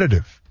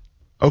competitive.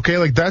 Okay?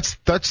 Like, that's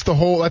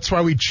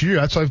why we cheer.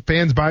 That's why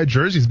fans buy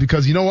jerseys,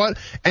 because you know what?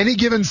 Any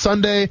given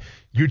Sunday,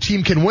 your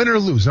team can win or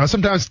lose. Now,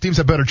 sometimes teams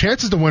have better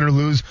chances to win or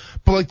lose,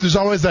 but, there's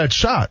always that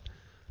shot.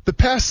 The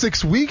past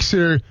 6 weeks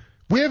here,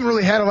 we haven't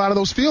really had a lot of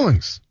those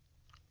feelings.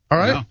 All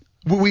right?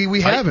 No.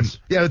 We haven't.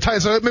 Yeah, the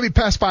Titans, maybe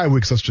past 5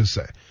 weeks, let's just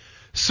say.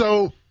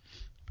 So,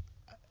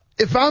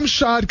 if I'm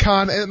Shad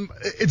Khan, and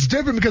it's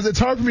different because it's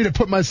hard for me to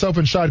put myself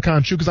in Shad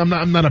Khan's shoe because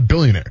I'm not a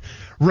billionaire,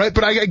 right?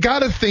 But I got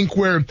to think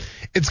where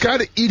it's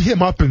got to eat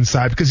him up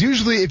inside, because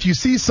usually if you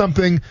see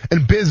something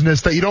in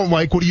business that you don't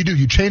like, what do?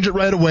 You change it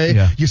right away.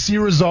 Yeah. You see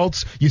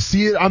results. You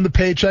see it on the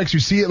paychecks. You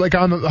see it like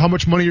on how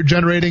much money you're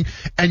generating,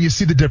 and you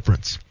see the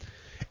difference.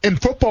 In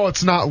football,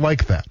 it's not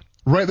like that,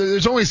 right?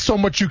 There's only so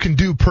much you can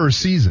do per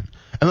season.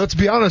 And let's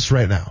be honest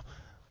right now.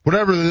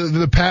 Whatever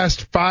the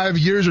past 5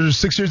 years or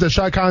 6 years that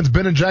Shad Khan's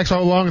been in Jackson,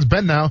 how long it's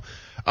been now,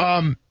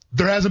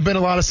 there hasn't been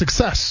a lot of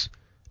success.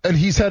 And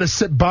he's had to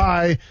sit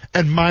by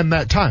and mind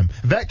that time.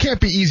 That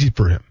can't be easy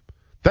for him.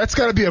 That's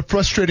got to be a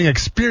frustrating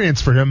experience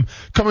for him,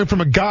 coming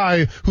from a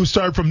guy who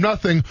started from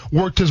nothing,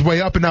 worked his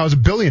way up, and now is a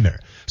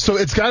billionaire. So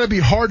it's got to be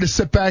hard to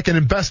sit back and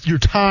invest your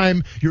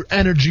time, your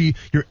energy,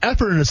 your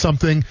effort into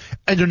something,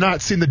 and you're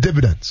not seeing the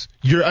dividends.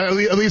 You're at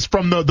least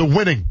from the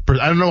winning.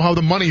 I don't know how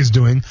the money is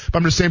doing, but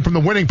I'm just saying from the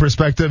winning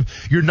perspective,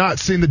 you're not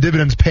seeing the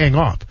dividends paying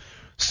off.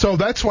 So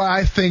that's why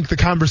I think the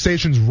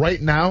conversations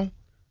right now,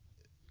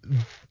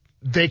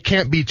 they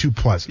can't be too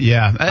pleasant.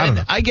 Yeah,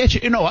 I get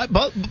you. By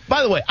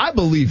the way, I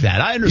believe that.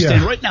 I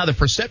understand. Right now, the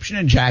perception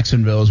in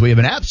Jacksonville is we have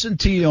an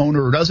absentee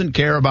owner who doesn't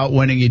care about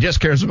winning. He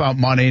just cares about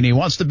money, and he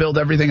wants to build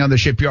everything on the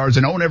shipyards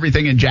and own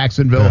everything in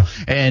Jacksonville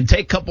and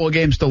take a couple of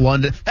games to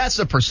London. That's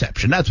the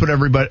perception. That's what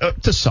everybody,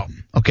 to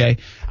some, okay?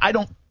 I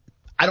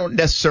don't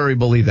necessarily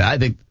believe that. I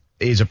think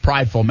he's a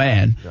prideful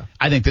man. Yeah.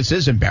 I think this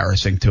is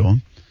embarrassing to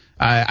him.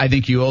 I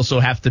think you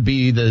also have to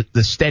be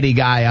the steady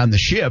guy on the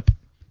ship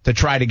to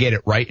try to get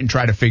it right and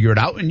try to figure it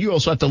out. And you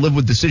also have to live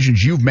with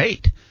decisions you've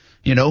made.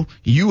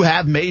 You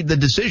have made the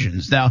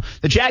decisions. Now,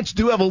 the Jags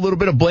do have a little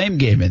bit of blame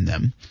game in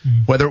them.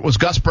 Whether it was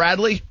Gus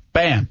Bradley,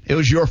 bam, it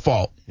was your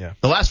fault. Yeah.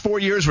 The last 4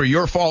 years were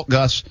your fault,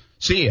 Gus.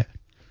 See ya.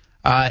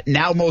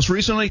 Now, most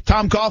recently,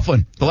 Tom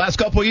Coughlin. The last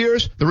couple of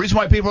years, the reason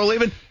why people are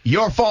leaving,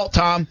 your fault,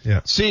 Tom.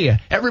 Yeah. See ya.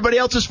 Everybody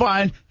else is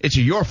fine. It's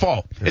your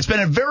fault. Yeah. It's been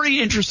a very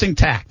interesting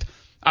tact.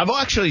 I've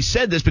actually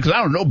said this because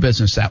I don't know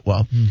business that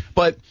well,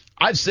 but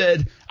I've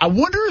said, I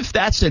wonder if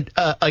that's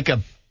like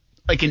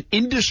an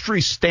industry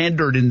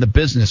standard in the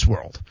business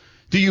world.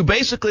 Do you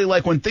basically,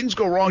 like, when things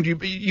go wrong,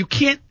 you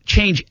can't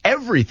change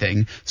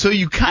everything, so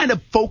you kind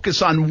of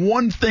focus on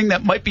one thing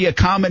that might be a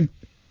common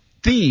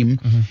theme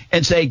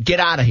and say, get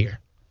out of here.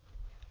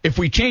 If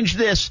we change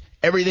this,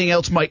 everything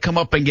else might come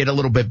up and get a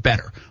little bit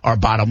better. Our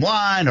bottom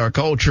line, our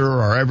culture,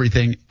 our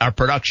everything, our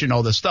production,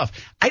 all this stuff.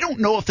 I don't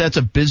know if that's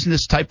a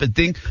business type of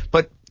thing,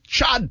 but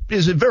Shad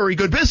is a very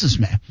good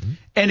businessman.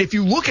 And if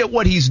you look at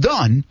what he's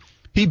done,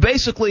 he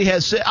basically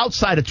has said,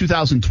 outside of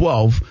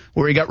 2012,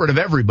 where he got rid of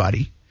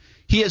everybody,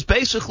 he has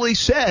basically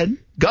said,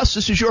 Gus,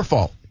 this is your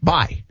fault.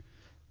 Bye.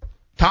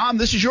 Tom,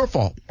 this is your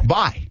fault.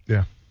 Bye.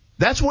 Yeah.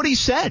 That's what he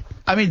said.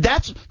 I mean,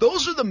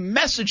 those are the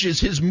messages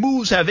his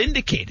moves have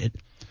indicated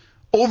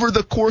over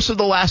the course of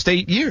the last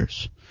 8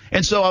 years.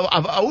 And so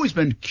I've always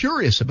been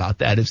curious about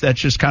that. Is that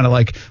just kind of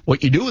like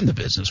what you do in the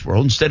business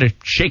world? Instead of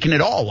shaking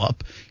it all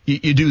up,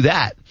 you do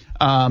that.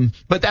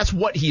 But that's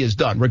what he has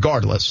done,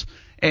 regardless.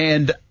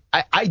 And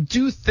I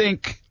do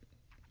think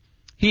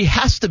he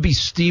has to be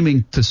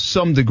steaming to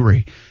some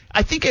degree.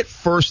 I think at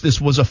first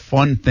this was a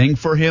fun thing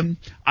for him.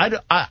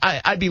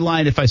 I'd be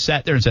lying if I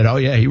sat there and said, oh,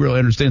 yeah, he really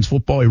understands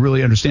football. He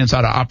really understands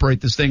how to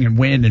operate this thing and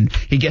win. And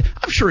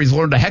I'm sure he's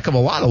learned a heck of a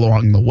lot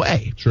along the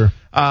way. Sure.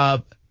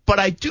 But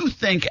I do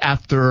think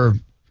after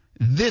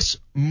this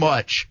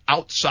much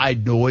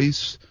outside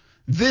noise,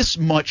 this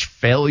much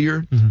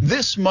failure,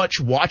 this much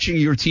watching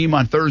your team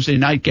on Thursday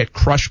night get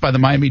crushed by the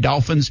Miami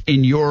Dolphins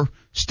in your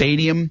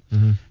stadium,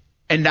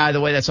 and by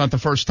the way, that's not the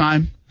first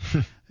time,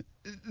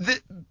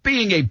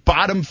 being a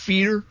bottom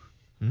feeder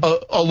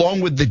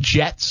along with the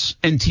Jets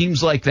and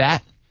teams like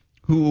that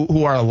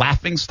who are a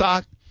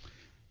laughingstock,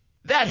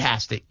 that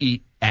has to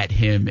eat at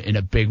him in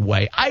a big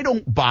way. I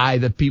don't buy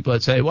the people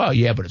that say, well,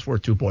 yeah, but it's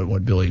worth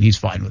 $2.1 billion. He's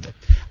fine with it.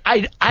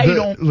 I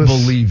don't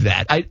believe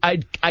that.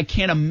 I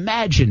can't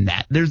imagine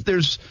that.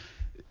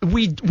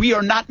 We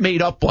are not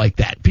made up like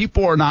that.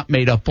 People are not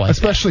made up like that.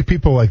 Especially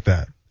people like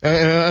that.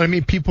 And I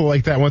mean, people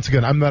like that, once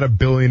again, I'm not a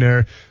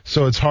billionaire,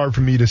 so it's hard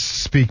for me to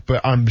speak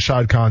on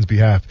Shad Khan's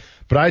behalf.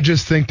 But I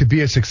just think to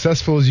be as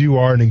successful as you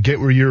are and to get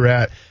where you're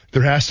at,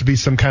 there has to be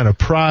some kind of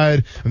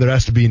pride and there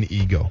has to be an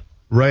ego.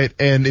 Right,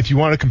 and if you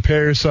want to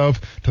compare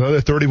yourself to the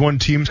other 31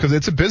 teams, because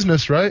it's a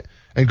business, right?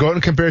 And go out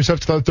and compare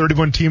yourself to the other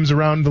 31 teams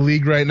around the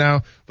league right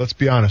now. Let's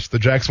be honest, the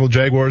Jacksonville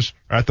Jaguars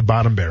are at the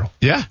bottom barrel.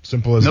 Yeah,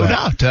 simple as that. No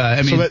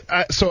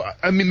doubt. So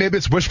maybe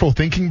it's wishful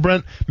thinking,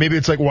 Brent. Maybe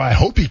it's like, well, I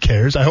hope he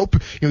cares. I hope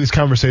these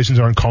conversations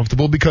are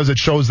uncomfortable because it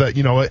shows that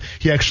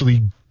he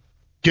actually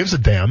gives a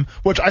damn,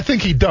 which I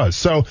think he does.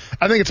 So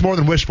I think it's more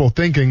than wishful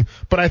thinking,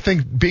 but I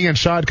think being in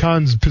Shad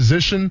Khan's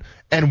position,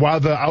 and while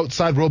the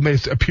outside world may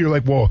appear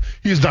like, well,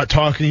 he's not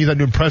talking, he's not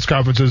doing press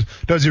conferences,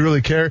 does he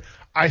really care?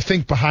 I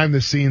think behind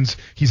the scenes,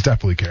 he's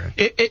definitely caring.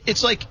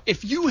 It's like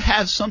if you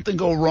have something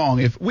go wrong,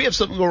 if we have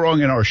something go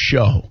wrong in our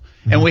show,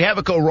 and we have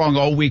it go wrong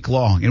all week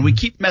long, and we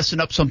keep messing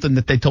up something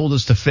that they told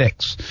us to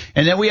fix,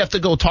 and then we have to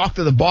go talk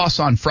to the boss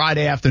on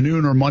Friday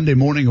afternoon or Monday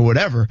morning or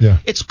whatever,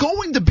 it's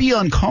going to be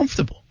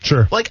uncomfortable.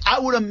 Sure. Like, I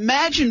would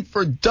imagine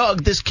for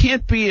Doug, this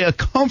can't be a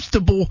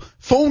comfortable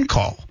phone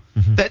call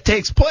that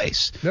takes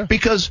place. Yeah.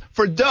 Because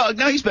for Doug,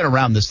 now he's been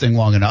around this thing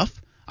long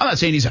enough. I'm not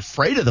saying he's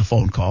afraid of the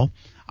phone call,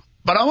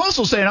 but I'm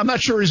also saying I'm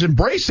not sure he's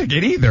embracing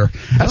it either.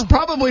 That's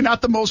probably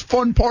not the most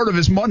fun part of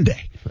his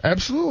Monday.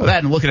 Absolutely.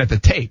 That and looking at the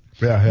tape.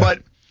 Yeah.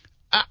 But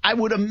I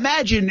would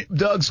imagine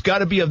Doug's got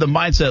to be of the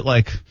mindset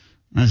like,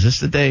 is this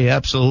the day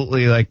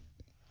absolutely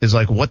is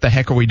like, what the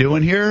heck are we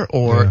doing here?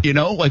 Or,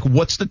 like,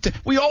 what's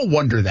we all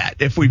wonder that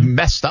if we've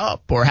messed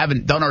up or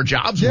haven't done our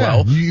jobs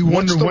well. You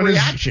wonder what's the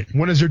reaction?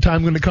 When is your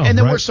time going to come? And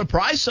then right? we're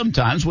surprised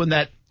sometimes when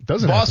that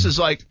boss happen. is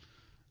like,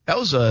 that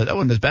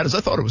wasn't as bad as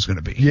I thought it was going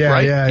to be. Yeah,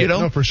 right? yeah.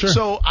 No, for sure.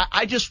 So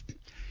I just,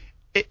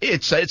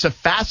 it's a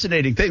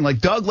fascinating thing. Like,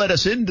 Doug let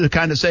us in to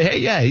kind of say, hey,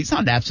 yeah, he's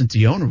not an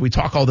absentee owner. We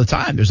talk all the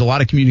time. There's a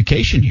lot of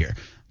communication here.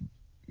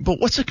 But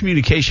what's the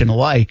communication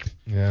like?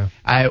 Yeah.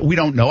 We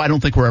don't know. I don't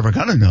think we're ever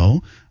going to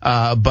know.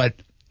 But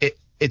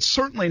it's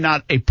certainly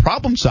not a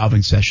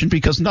problem-solving session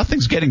because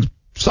nothing's getting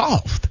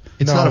solved.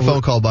 It's not a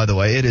phone call, by the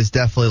way. It is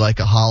definitely like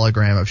a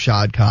hologram of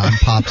Shad Khan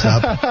pops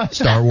up,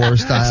 Star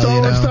Wars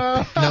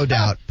style, No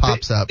doubt,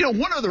 pops up.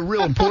 One other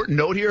real important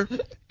note here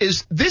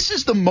is this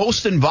is the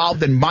most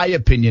involved, in my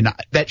opinion,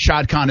 that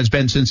Shad Khan has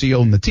been since he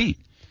owned the team.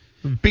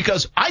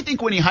 Because I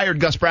think when he hired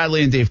Gus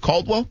Bradley and Dave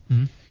Caldwell,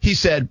 he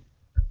said,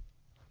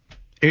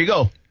 here you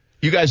go.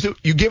 You guys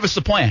you give us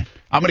the plan.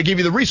 I'm going to give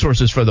you the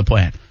resources for the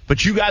plan.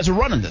 But you guys are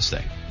running this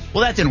thing.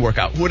 Well, that didn't work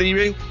out. What did he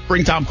do?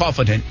 Bring Tom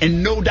Coughlin in.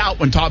 And no doubt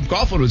when Tom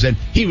Coughlin was in,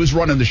 he was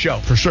running the show.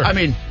 For sure. I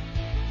mean,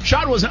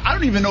 I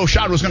don't even know if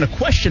Shad was going to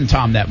question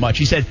Tom that much.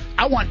 He said,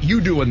 I want you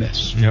doing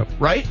this. Yep.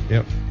 Right?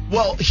 Yep.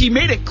 Well, he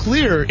made it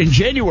clear in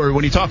January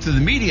when he talked to the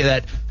media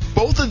that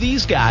both of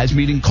these guys,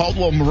 meaning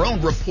Caldwell and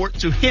Marrone, report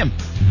to him.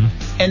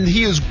 And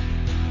he is,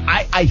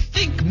 I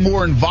think,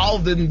 more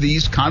involved in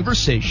these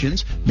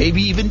conversations,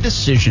 maybe even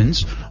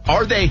decisions.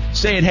 Are they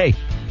saying, hey,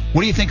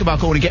 what do you think about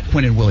going to get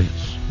Quinnen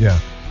Williams? Yeah.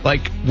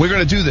 Like, we're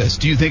going to do this.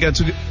 Do you think that's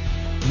a good...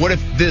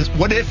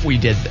 What if we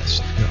did this?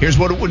 Yeah. Here's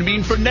what it would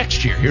mean for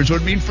next year. Here's what it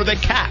would mean for the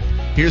cap.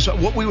 Here's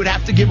what we would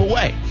have to give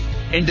away.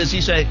 And does he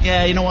say,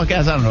 yeah, you know what,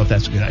 guys, I don't know if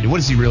that's a good idea. What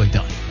has he really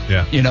done?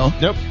 Yeah.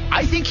 Yep.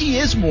 I think he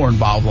is more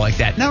involved like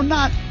that. Now,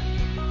 not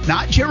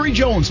Jerry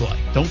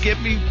Jones-like. Don't get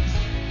me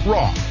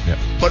wrong. Yep.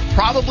 But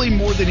probably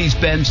more than he's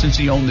been since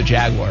he owned the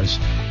Jaguars.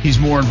 He's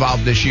more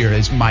involved this year,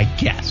 is my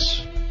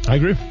guess. I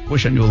agree.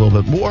 Wish I knew a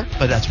little bit more,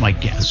 but that's my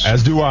guess.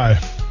 As do I.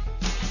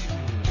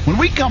 When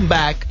we come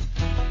back,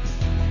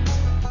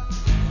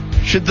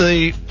 should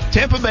the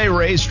Tampa Bay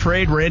Rays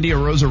trade Randy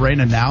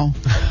Arozarena now?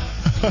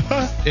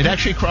 It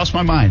actually crossed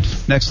my mind.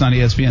 Next on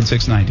ESPN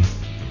 690.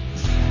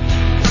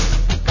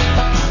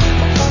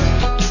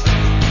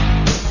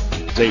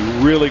 It's a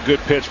really good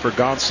pitch for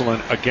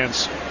Gonsolin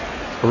against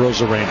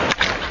Arozarena.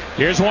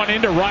 Here's one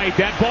into right.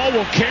 That ball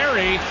will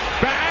carry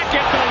back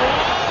at the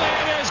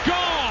wall. It is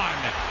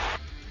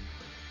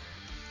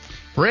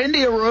gone. Randy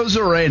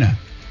Arozarena.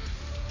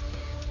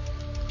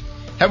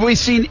 Have we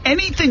seen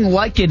anything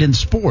like it in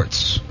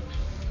sports?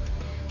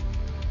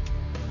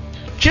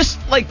 Just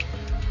like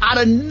out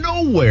of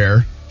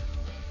nowhere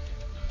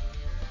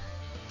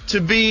to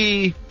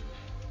be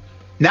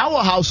now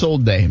a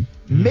household name,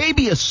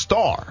 maybe a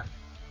star,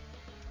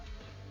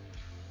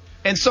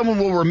 and someone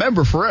will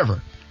remember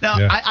forever. Now,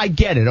 yeah. I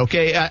get it,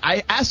 okay?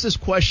 I asked this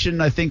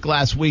question, I think,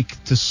 last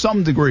week to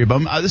some degree, but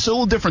this is a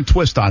little different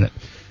twist on it.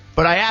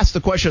 But I asked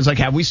the question, I was like,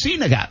 have we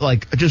seen a guy?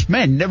 Like, just,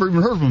 man, never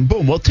even heard of him.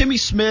 Boom. Well, Timmy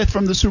Smith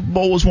from the Super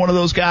Bowl was one of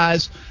those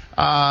guys.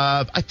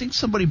 I think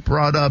somebody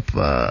brought up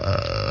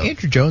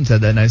Andrew Jones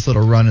had that nice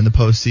little run in the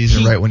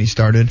postseason right when he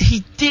started.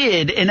 He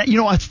did. And, you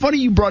know, it's funny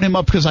you brought him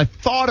up because I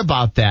thought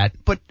about that.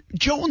 But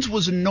Jones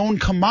was a known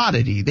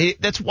commodity.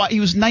 That's why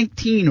he was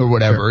 19 or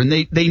whatever. Sure. And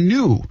they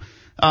knew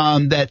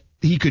that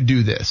he could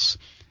do this.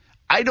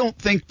 I don't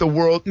think the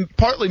world,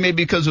 partly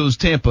maybe because it was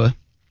Tampa,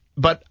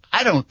 but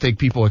I don't think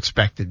people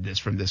expected this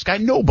from this guy.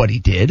 Nobody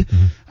did.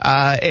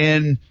 Mm-hmm.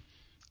 And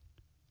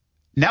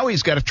now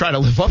he's got to try to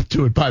live up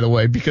to it, by the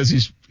way, because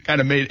he's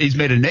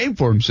made a name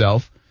for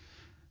himself.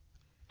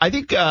 I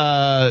think,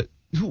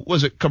 who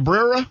was it,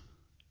 Cabrera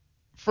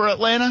for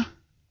Atlanta?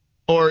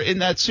 Or in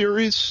that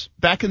series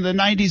back in the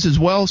 90s as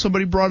well,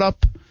 somebody brought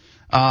up.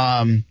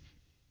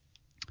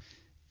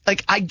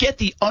 Like, I get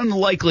the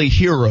unlikely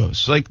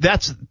heroes. Like,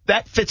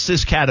 that fits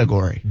this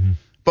category. Mm-hmm.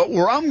 But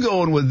where I'm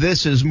going with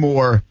this is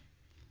more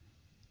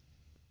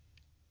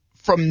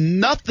from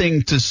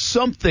nothing to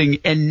something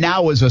and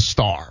now is a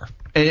star.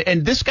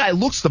 And this guy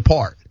looks the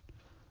part.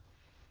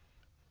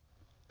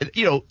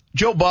 You know,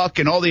 Joe Buck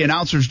and all the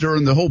announcers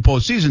during the whole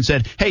postseason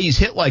said, hey, he's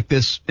hit like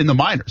this in the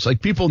minors.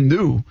 Like, people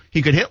knew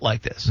he could hit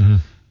like this. Mm-hmm.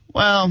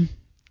 Well,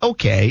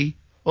 okay.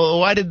 Well,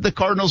 why did the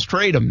Cardinals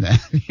trade him then?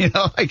 You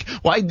know, like,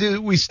 why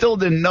we still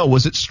didn't know?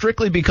 Was it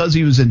strictly because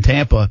he was in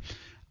Tampa?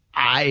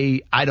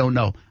 I don't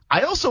know.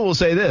 I also will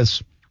say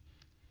this.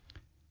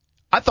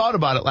 I thought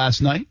about it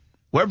last night.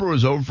 Weber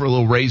was over for a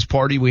little Rays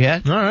party we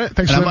had. All right.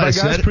 Thanks for that,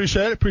 guys.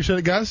 Appreciate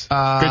it, guys.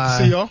 Great to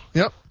see y'all.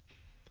 Yep.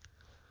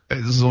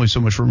 There's only so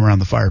much room around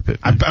the fire pit.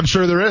 I'm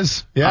sure there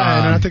is. Yeah,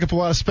 and I take up a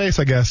lot of space,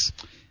 I guess.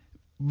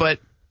 But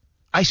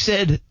I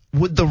said,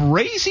 would the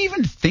Rays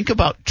even think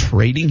about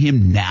trading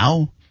him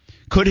now?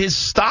 Could his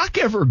stock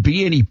ever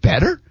be any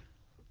better?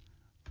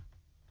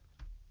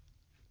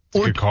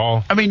 Good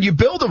call. I mean, you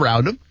build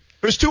around him.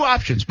 There's two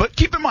options. But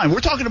keep in mind,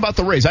 we're talking about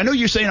the Rays. I know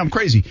you're saying I'm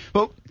crazy,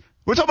 but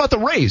we're talking about the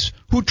Rays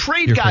who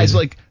trade guys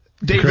like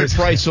David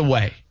Price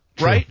away,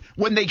 right? True.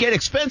 When they get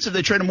expensive,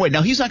 they trade him away.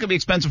 Now, he's not going to be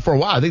expensive for a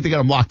while. I think they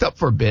got him locked up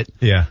for a bit.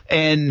 Yeah.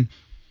 And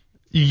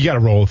you got to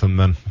roll with him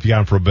then if you got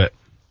him for a bit.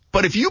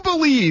 But if you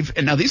believe,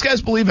 and now these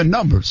guys believe in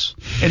numbers,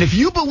 and if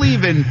you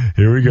believe in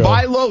here we go.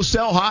 Buy low,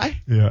 sell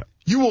high, yeah,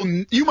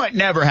 you might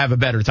never have a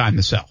better time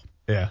to sell.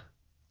 Yeah.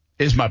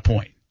 Is my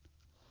point.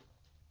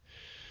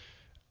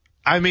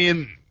 I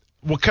mean,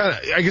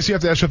 I guess you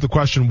have to ask yourself the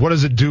question, what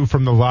does it do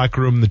from the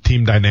locker room, the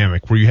team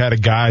dynamic, where you had a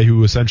guy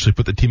who essentially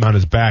put the team on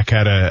his back,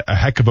 had a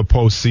heck of a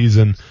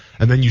postseason,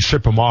 and then you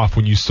ship him off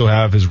when you still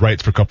have his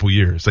rights for a couple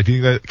years? Like, do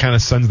you think that kind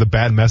of sends the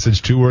bad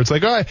message, too, where it's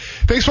like, all right,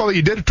 thanks for all that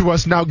you did to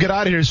us, now get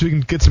out of here so we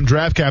can get some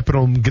draft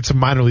capital and get some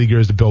minor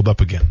leaguers to build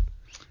up again?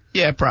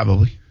 Yeah,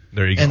 probably.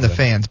 There you go. And the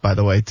fans, by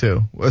the way,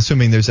 too,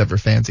 assuming there's ever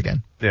fans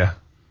again. Yeah.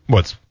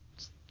 It's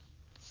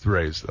the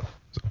Rays, though.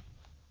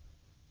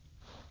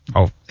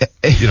 So.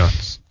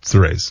 It's the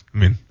Rays. I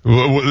mean,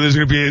 it's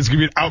gonna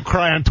be an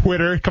outcry on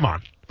Twitter. Come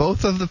on.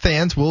 Both of the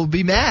fans will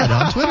be mad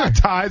on Twitter.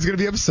 Ty's gonna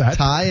be upset.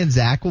 Ty and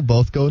Zach will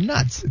both go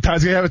nuts.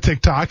 Ty's gonna have a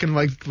TikTok and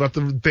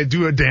they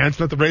do a dance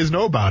and let the Rays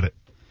know about it.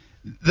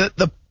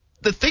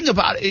 The thing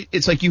about it,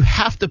 it's like you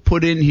have to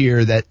put in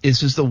here that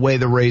this is the way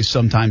the Rays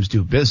sometimes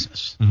do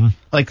business. Mm-hmm.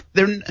 Like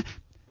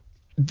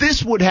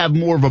this would have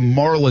more of a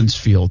Marlins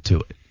feel to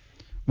it,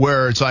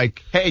 where it's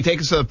like, hey, take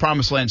us to the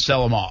promised land,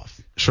 sell them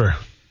off. Sure.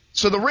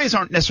 So the Rays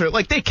aren't necessarily,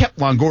 like, they kept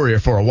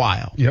Longoria for a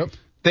while. Yep.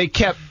 They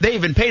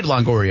even paid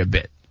Longoria a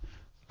bit.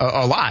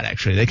 A lot,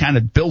 actually. They kind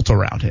of built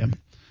around him.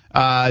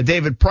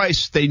 David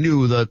Price, they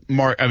knew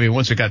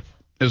once it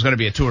was going to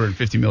be a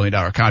 $250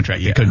 million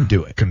contract, they couldn't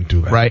do it. Couldn't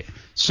do that. Right?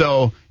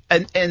 So,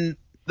 and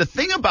the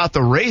thing about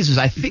the Rays is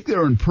I think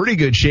they're in pretty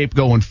good shape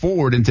going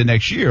forward into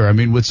next year. I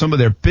mean, with some of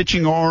their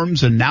pitching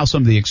arms and now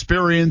some of the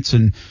experience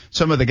and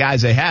some of the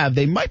guys they have,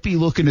 they might be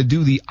looking to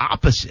do the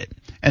opposite,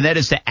 and that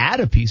is to add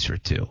a piece or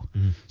two.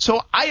 Mm-hmm.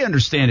 So I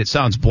understand it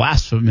sounds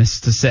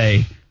blasphemous to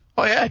say,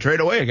 oh, yeah, trade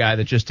away a guy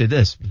that just did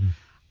this. Mm-hmm.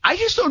 I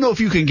just don't know if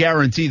you can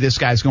guarantee this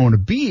guy's going to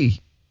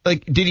be,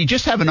 like, did he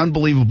just have an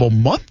unbelievable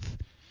month?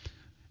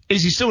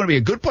 Is he still going to be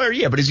a good player?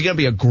 Yeah, but is he going to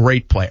be a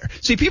great player?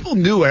 See, people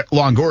knew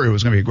Longoria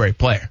was going to be a great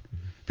player.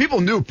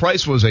 People knew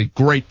Price was a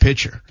great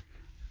pitcher.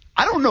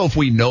 I don't know if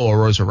we know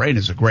Arozarena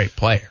is a great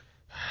player.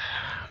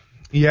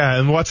 Yeah,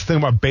 and what's the thing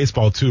about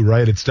baseball, too,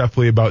 right? It's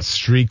definitely about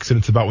streaks, and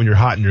it's about when you're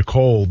hot and you're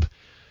cold.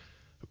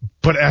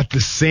 But at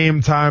the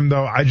same time,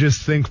 though, I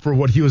just think for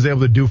what he was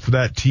able to do for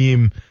that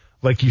team,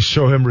 like you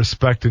show him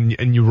respect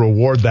and you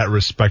reward that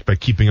respect by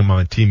keeping him on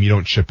the team. You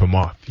don't ship him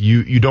off.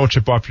 You don't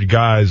ship off your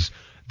guys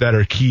that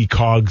are key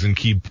cogs and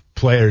key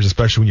players,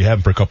 especially when you have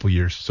them for a couple of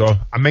years. So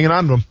I'm hanging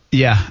on to him.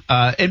 Yeah.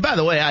 And by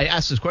the way, I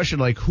asked this question,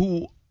 like,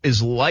 who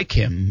is like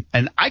him?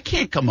 And I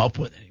can't come up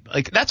with anybody.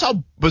 Like, that's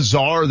how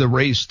bizarre the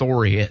Rays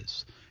story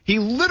is. He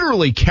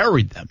literally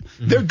carried them.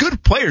 Mm-hmm. Their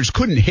good players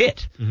couldn't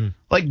hit. Mm-hmm.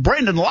 Like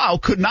Brandon Lau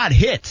could not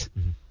hit.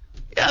 Mm-hmm.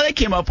 Yeah, they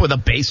came up with a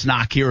base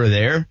knock here or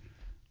there,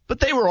 but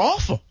they were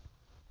awful.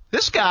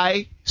 This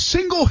guy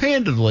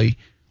single-handedly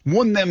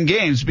won them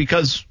games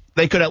because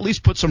they could at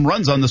least put some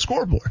runs on the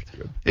scoreboard.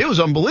 Good. It was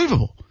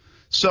unbelievable.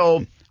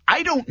 So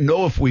I don't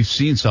know if we've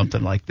seen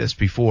something like this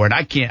before, and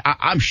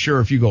I'm sure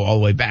if you go all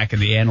the way back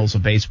in the annals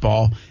of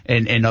baseball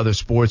and other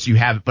sports, you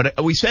have it.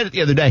 But we said it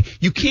the other day,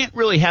 you can't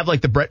really have like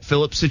the Brett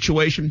Phillips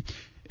situation.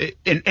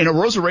 And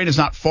Arozarena is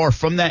not far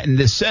from that in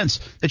this sense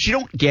that you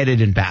don't get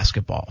it in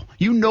basketball.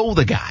 You know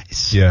the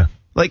guys. Yeah.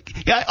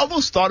 Like, I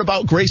almost thought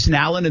about Grayson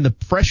Allen in the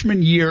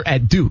freshman year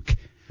at Duke,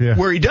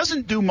 where he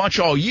doesn't do much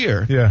all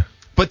year. Yeah.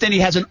 But then he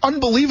has an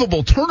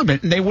unbelievable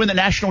tournament, and they win the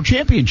national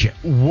championship.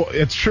 Well,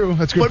 it's true.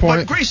 That's a good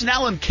point. But Grayson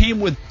Allen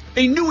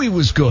they knew he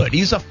was good.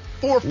 He's a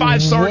 4 or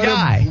 5 star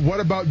guy. What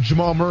about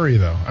Jamal Murray,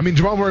 though? I mean,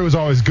 Jamal Murray was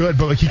always good,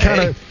 but like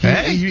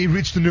he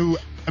reached a new.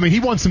 I mean, he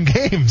won some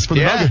games for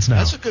the Nuggets now.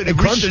 That's a good. It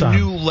reached a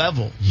new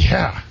level.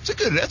 Yeah,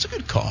 that's a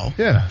good call.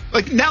 Yeah,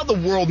 like now the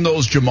world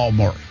knows Jamal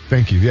Murray.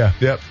 Thank you. Yeah,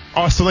 yep.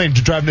 Austin Lane,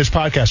 Driving Dish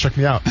Podcast. Check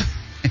me out.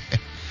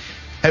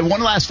 Hey,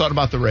 one last thought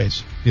about the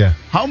Rays. Yeah.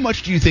 How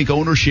much do you think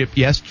ownership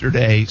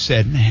yesterday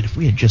said, man, if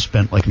we had just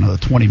spent like another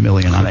 $20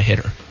 million on a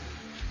hitter,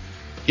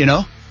 you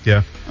know?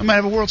 Yeah. I might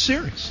have a World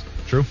Series.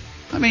 True.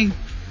 I mean,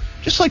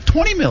 just like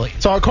 $20 million.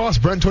 That's all it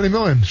costs, Brent, $20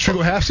 million. Should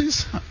we go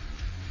halfsies?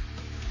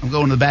 I'm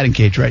going to the batting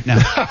cage right now.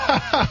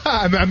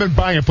 I've been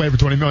buying a player for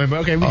 $20 million,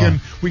 but okay, we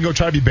can go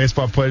try to be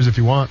baseball players if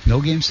you want.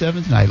 No Game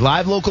 7 tonight.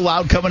 Live, local,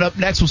 loud coming up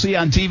next. We'll see you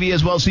on TV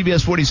as well,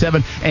 CBS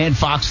 47 and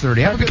Fox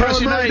 30. Have a good rest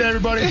of your night,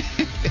 everybody.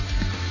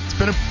 It's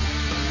been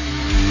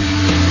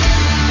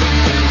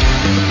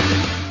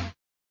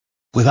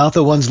Without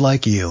the ones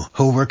like you,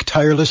 who work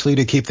tirelessly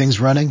to keep things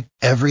running,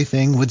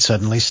 everything would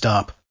suddenly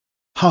stop.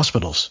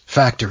 Hospitals,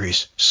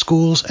 factories,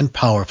 schools, and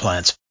power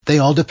plants, they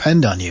all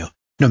depend on you.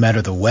 No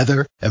matter the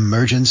weather,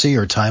 emergency,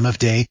 or time of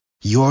day,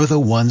 you're the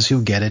ones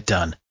who get it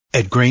done.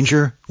 At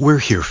Grainger, we're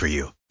here for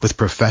you with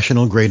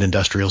professional-grade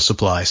industrial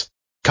supplies.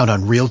 Count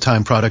on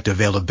real-time product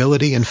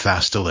availability and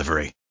fast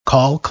delivery.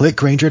 Call, click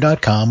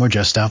Grainger.com, or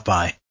just stop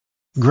by.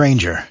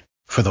 Grainger,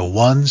 for the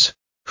ones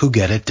who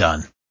get it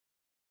done.